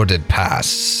sordid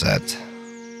pasts that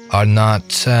are not,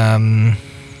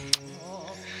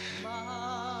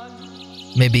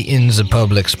 maybe in the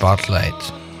public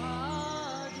spotlight.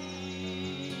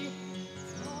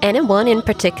 Anyone in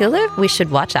particular we should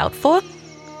watch out for?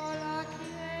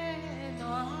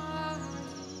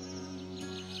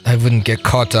 I wouldn't get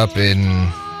caught up in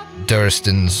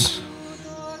Durston's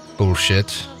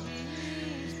bullshit.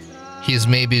 He's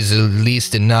maybe the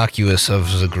least innocuous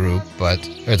of the group,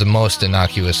 or the most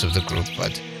innocuous of the group,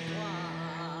 but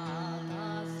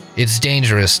it's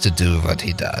dangerous to do what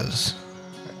he does.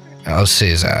 I'll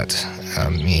say that. I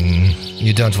mean,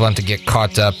 you don't want to get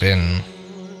caught up in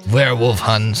werewolf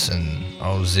hunts and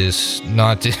all this,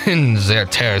 not in their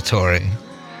territory.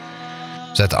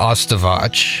 That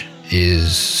Ostavach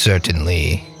is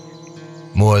certainly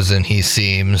more than he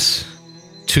seems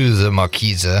to the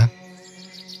Marquisa.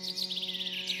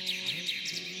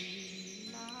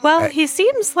 Well, he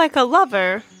seems like a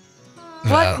lover.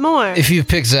 Well, What more? If you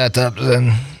pick that up,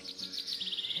 then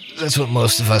that's what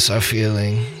most of us are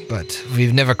feeling, but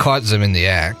we've never caught them in the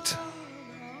act.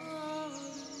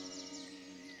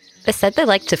 They said they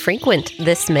like to frequent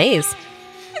this maze.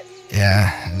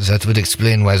 Yeah, that would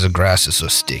explain why the grass is so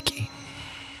sticky.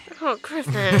 Oh,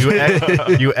 Griffin.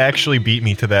 You actually beat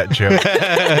me to that joke.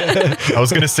 I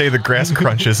was going to say the grass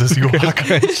crunches as you walk.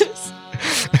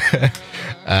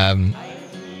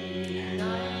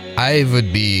 I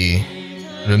would be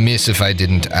remiss if I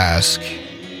didn't ask,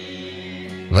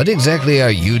 what exactly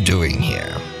are you doing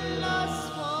here?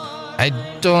 I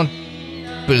don't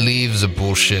believe the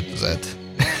bullshit that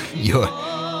you're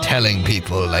telling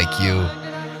people like you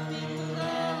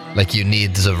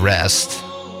need the rest.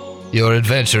 You're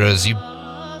adventurers, you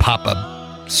pop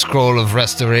a scroll of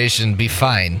restoration, be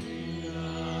fine.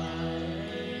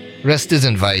 Rest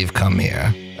isn't why you've come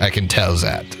here. I can tell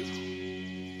that.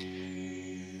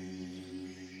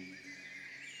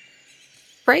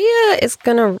 Freya is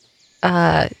gonna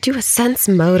do a sense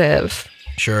motive.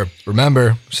 Sure.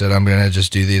 Remember, said I'm gonna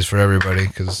just do these for everybody,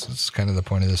 because it's kind of the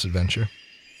point of this adventure.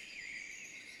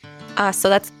 So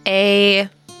that's a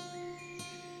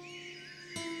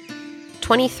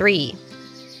 23.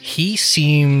 He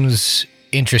seems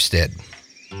interested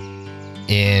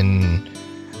in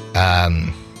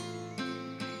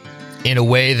a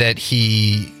way that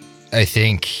he, I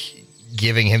think,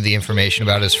 giving him the information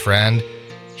about his friend,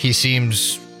 he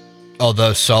seems,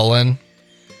 although sullen,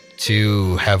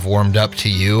 to have warmed up to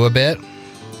you a bit.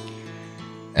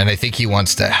 And I think he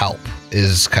wants to help,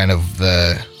 is kind of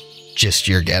the gist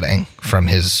you're getting from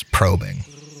his probing.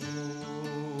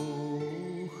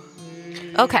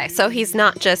 Okay, so he's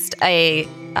not just a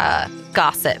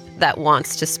gossip that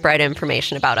wants to spread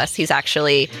information about us. He's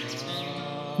actually...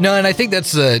 No, and I think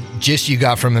that's the gist you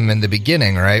got from him in the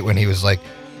beginning, right? When he was like,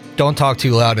 don't talk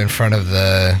too loud in front of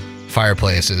the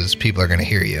fireplaces. People are going to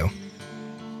hear you.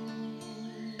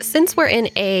 Since we're in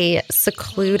a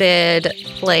secluded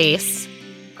place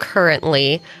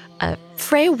currently,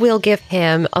 Frey will give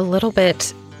him a little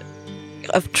bit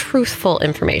of truthful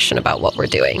information about what we're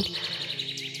doing.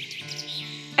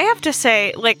 I have to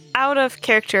say, like, out of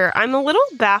character, I'm a little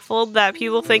baffled that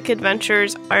people think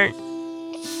adventurers aren't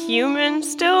human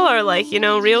still, or like, you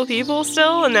know, real people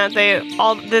still, and that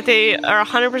they are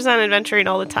 100% adventuring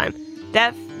all the time.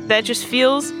 That that just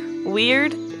feels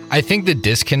weird. I think the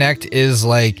disconnect is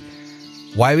like,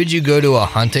 why would you go to a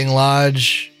hunting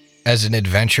lodge as an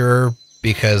adventurer?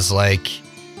 Because like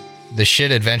the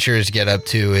shit adventurers get up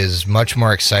to is much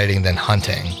more exciting than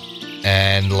hunting.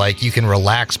 And like you can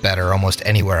relax better almost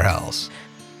anywhere else.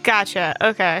 Gotcha.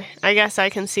 Okay. I guess I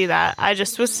can see that. I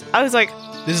was like,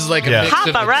 This is like a Yeah. mix hop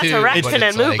of a the two, resurrection but and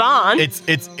it's move like- on.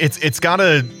 It's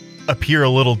gotta appear a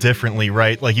little differently,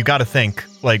 right? Like you gotta think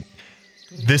like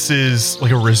this is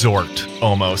like a resort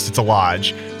almost. It's a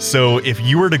lodge. So if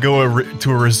you were to go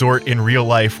to a resort in real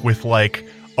life with like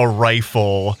a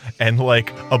rifle and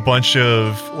like a bunch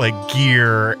of like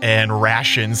gear and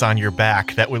rations on your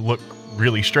back, that would look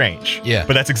really strange. Yeah.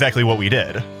 But that's exactly what we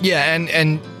did. Yeah,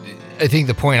 and I think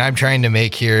the point I'm trying to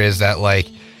make here is that like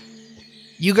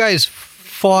you guys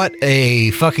fought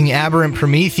a fucking aberrant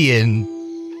Promethean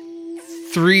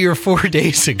 3 or 4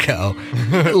 days ago.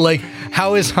 Like,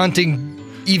 how is hunting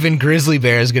even grizzly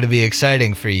bears going to be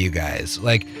exciting for you guys?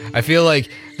 Like, I feel like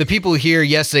the people here,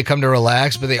 yes, they come to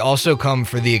relax, but they also come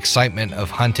for the excitement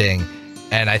of hunting.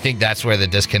 And I think that's where the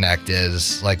disconnect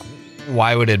is. Like,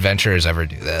 why would adventurers ever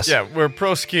do this? Yeah, we're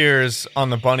pro skiers on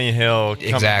the bunny hill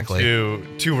coming Exactly.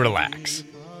 to relax.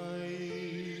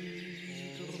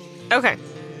 Okay.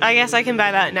 I guess I can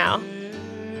buy that now.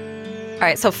 All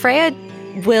right, so Freya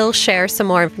will share some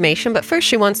more information, but first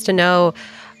she wants to know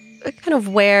kind of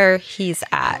where he's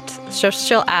at. So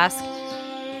she'll ask,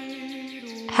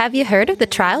 have you heard of the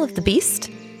trial of the beast?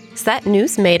 Has that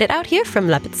news made it out here from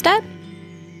Lepidstadt?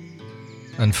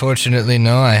 Unfortunately,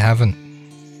 no, I haven't.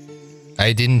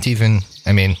 I didn't even,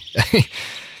 I mean,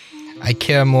 I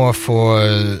care more for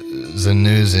the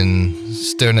news in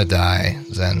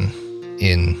Sternadai than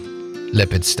in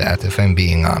Lepidstadt, if I'm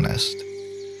being honest.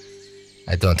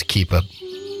 I don't keep a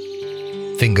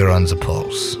finger on the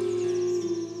pulse.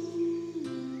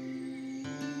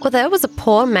 Well, there was a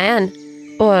poor man,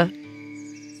 or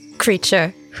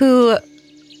creature, who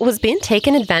was being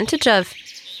taken advantage of.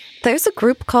 There's a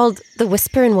group called the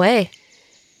Whispering Way.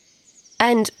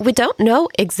 And we don't know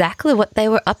exactly what they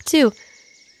were up to.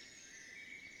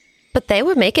 But they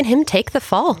were making him take the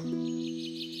fall.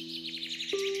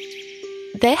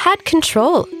 They had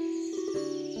control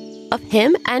of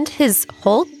him and his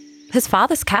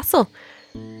father's castle.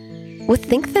 We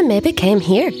think they maybe came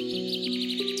here.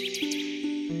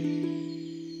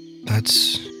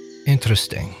 That's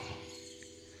interesting.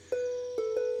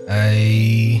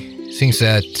 I think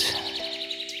that...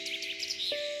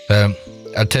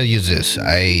 I'll tell you this.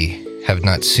 I have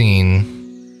not seen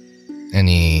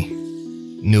any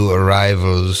new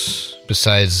arrivals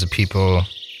besides the people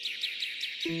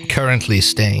currently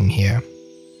staying here.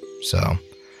 So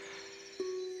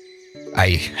I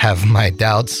have my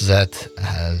doubts that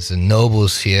the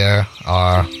nobles here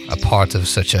are a part of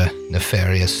such a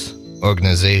nefarious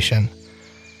organization.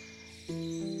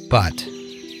 But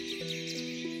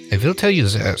I will tell you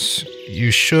this.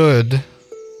 You should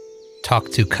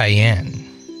talk to Cayenne,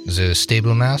 the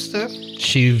stable master.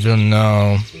 She will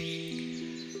know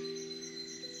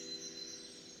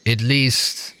at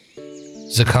least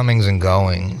the comings and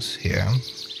goings here.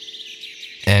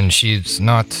 And she's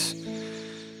not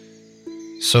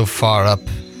so far up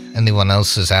anyone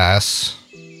else's ass,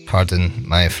 pardon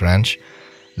my French,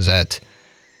 that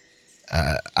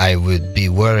I would be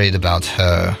worried about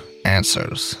her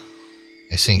answers.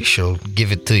 I think she'll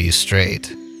give it to you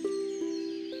straight.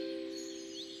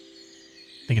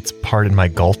 I think it's pardon my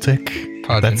Galtic.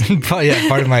 Pardon. Yeah,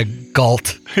 pardon my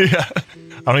galt. Yeah.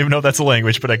 I don't even know if that's a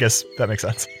language, but I guess that makes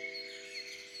sense.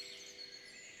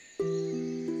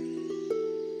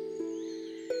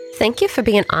 Thank you for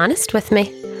being honest with me.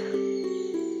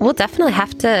 We'll definitely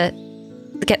have to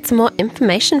get some more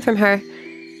information from her.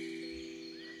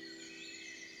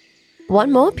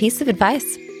 One more piece of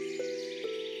advice.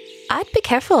 I'd be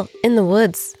careful in the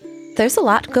woods. There's a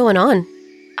lot going on,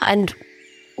 and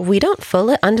we don't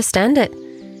fully understand it.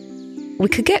 We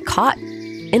could get caught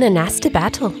in a nasty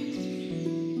battle.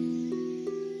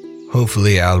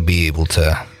 Hopefully I'll be able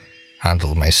to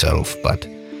handle myself, but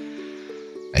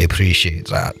I appreciate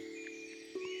that.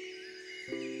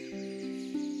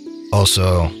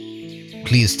 Also,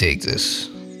 please take this.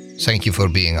 Thank you for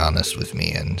being honest with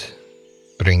me and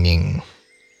bringing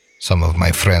some of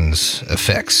my friends'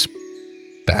 effects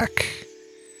back.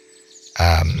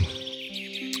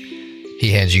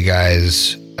 He hands you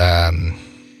guys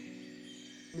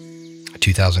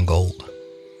 2,000 gold.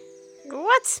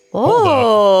 What?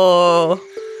 Oh,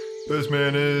 This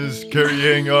man is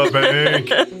carrying a bank.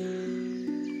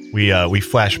 We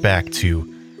flash back to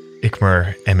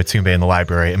Ikmer and Matumbe in the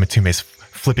library, and Matumbe's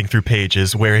flipping through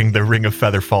pages, wearing the ring of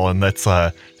Featherfallen. That's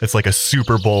like a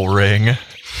Super Bowl ring,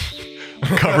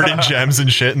 covered in gems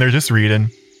and shit, and they're just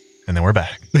reading. And then we're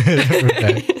back.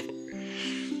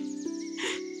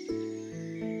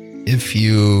 If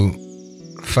you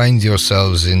find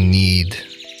yourselves in need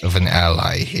of an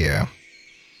ally here,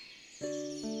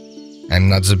 I'm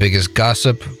not the biggest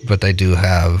gossip, but I do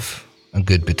have a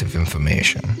good bit of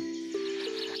information.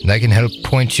 And I can help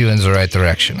point you in the right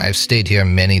direction. I've stayed here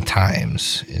many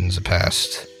times in the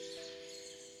past.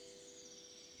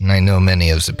 And I know many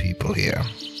of the people here.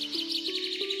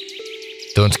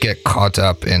 Don't get caught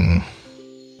up in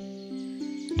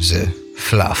the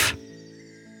fluff.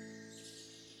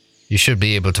 You should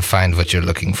be able to find what you're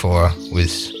looking for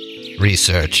with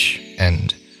research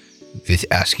and with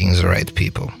asking the right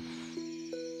people.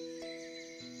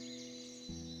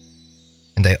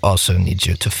 And I also need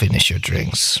you to finish your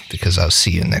drinks, because I'll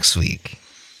see you next week.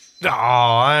 Oh,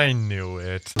 I knew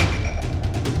it.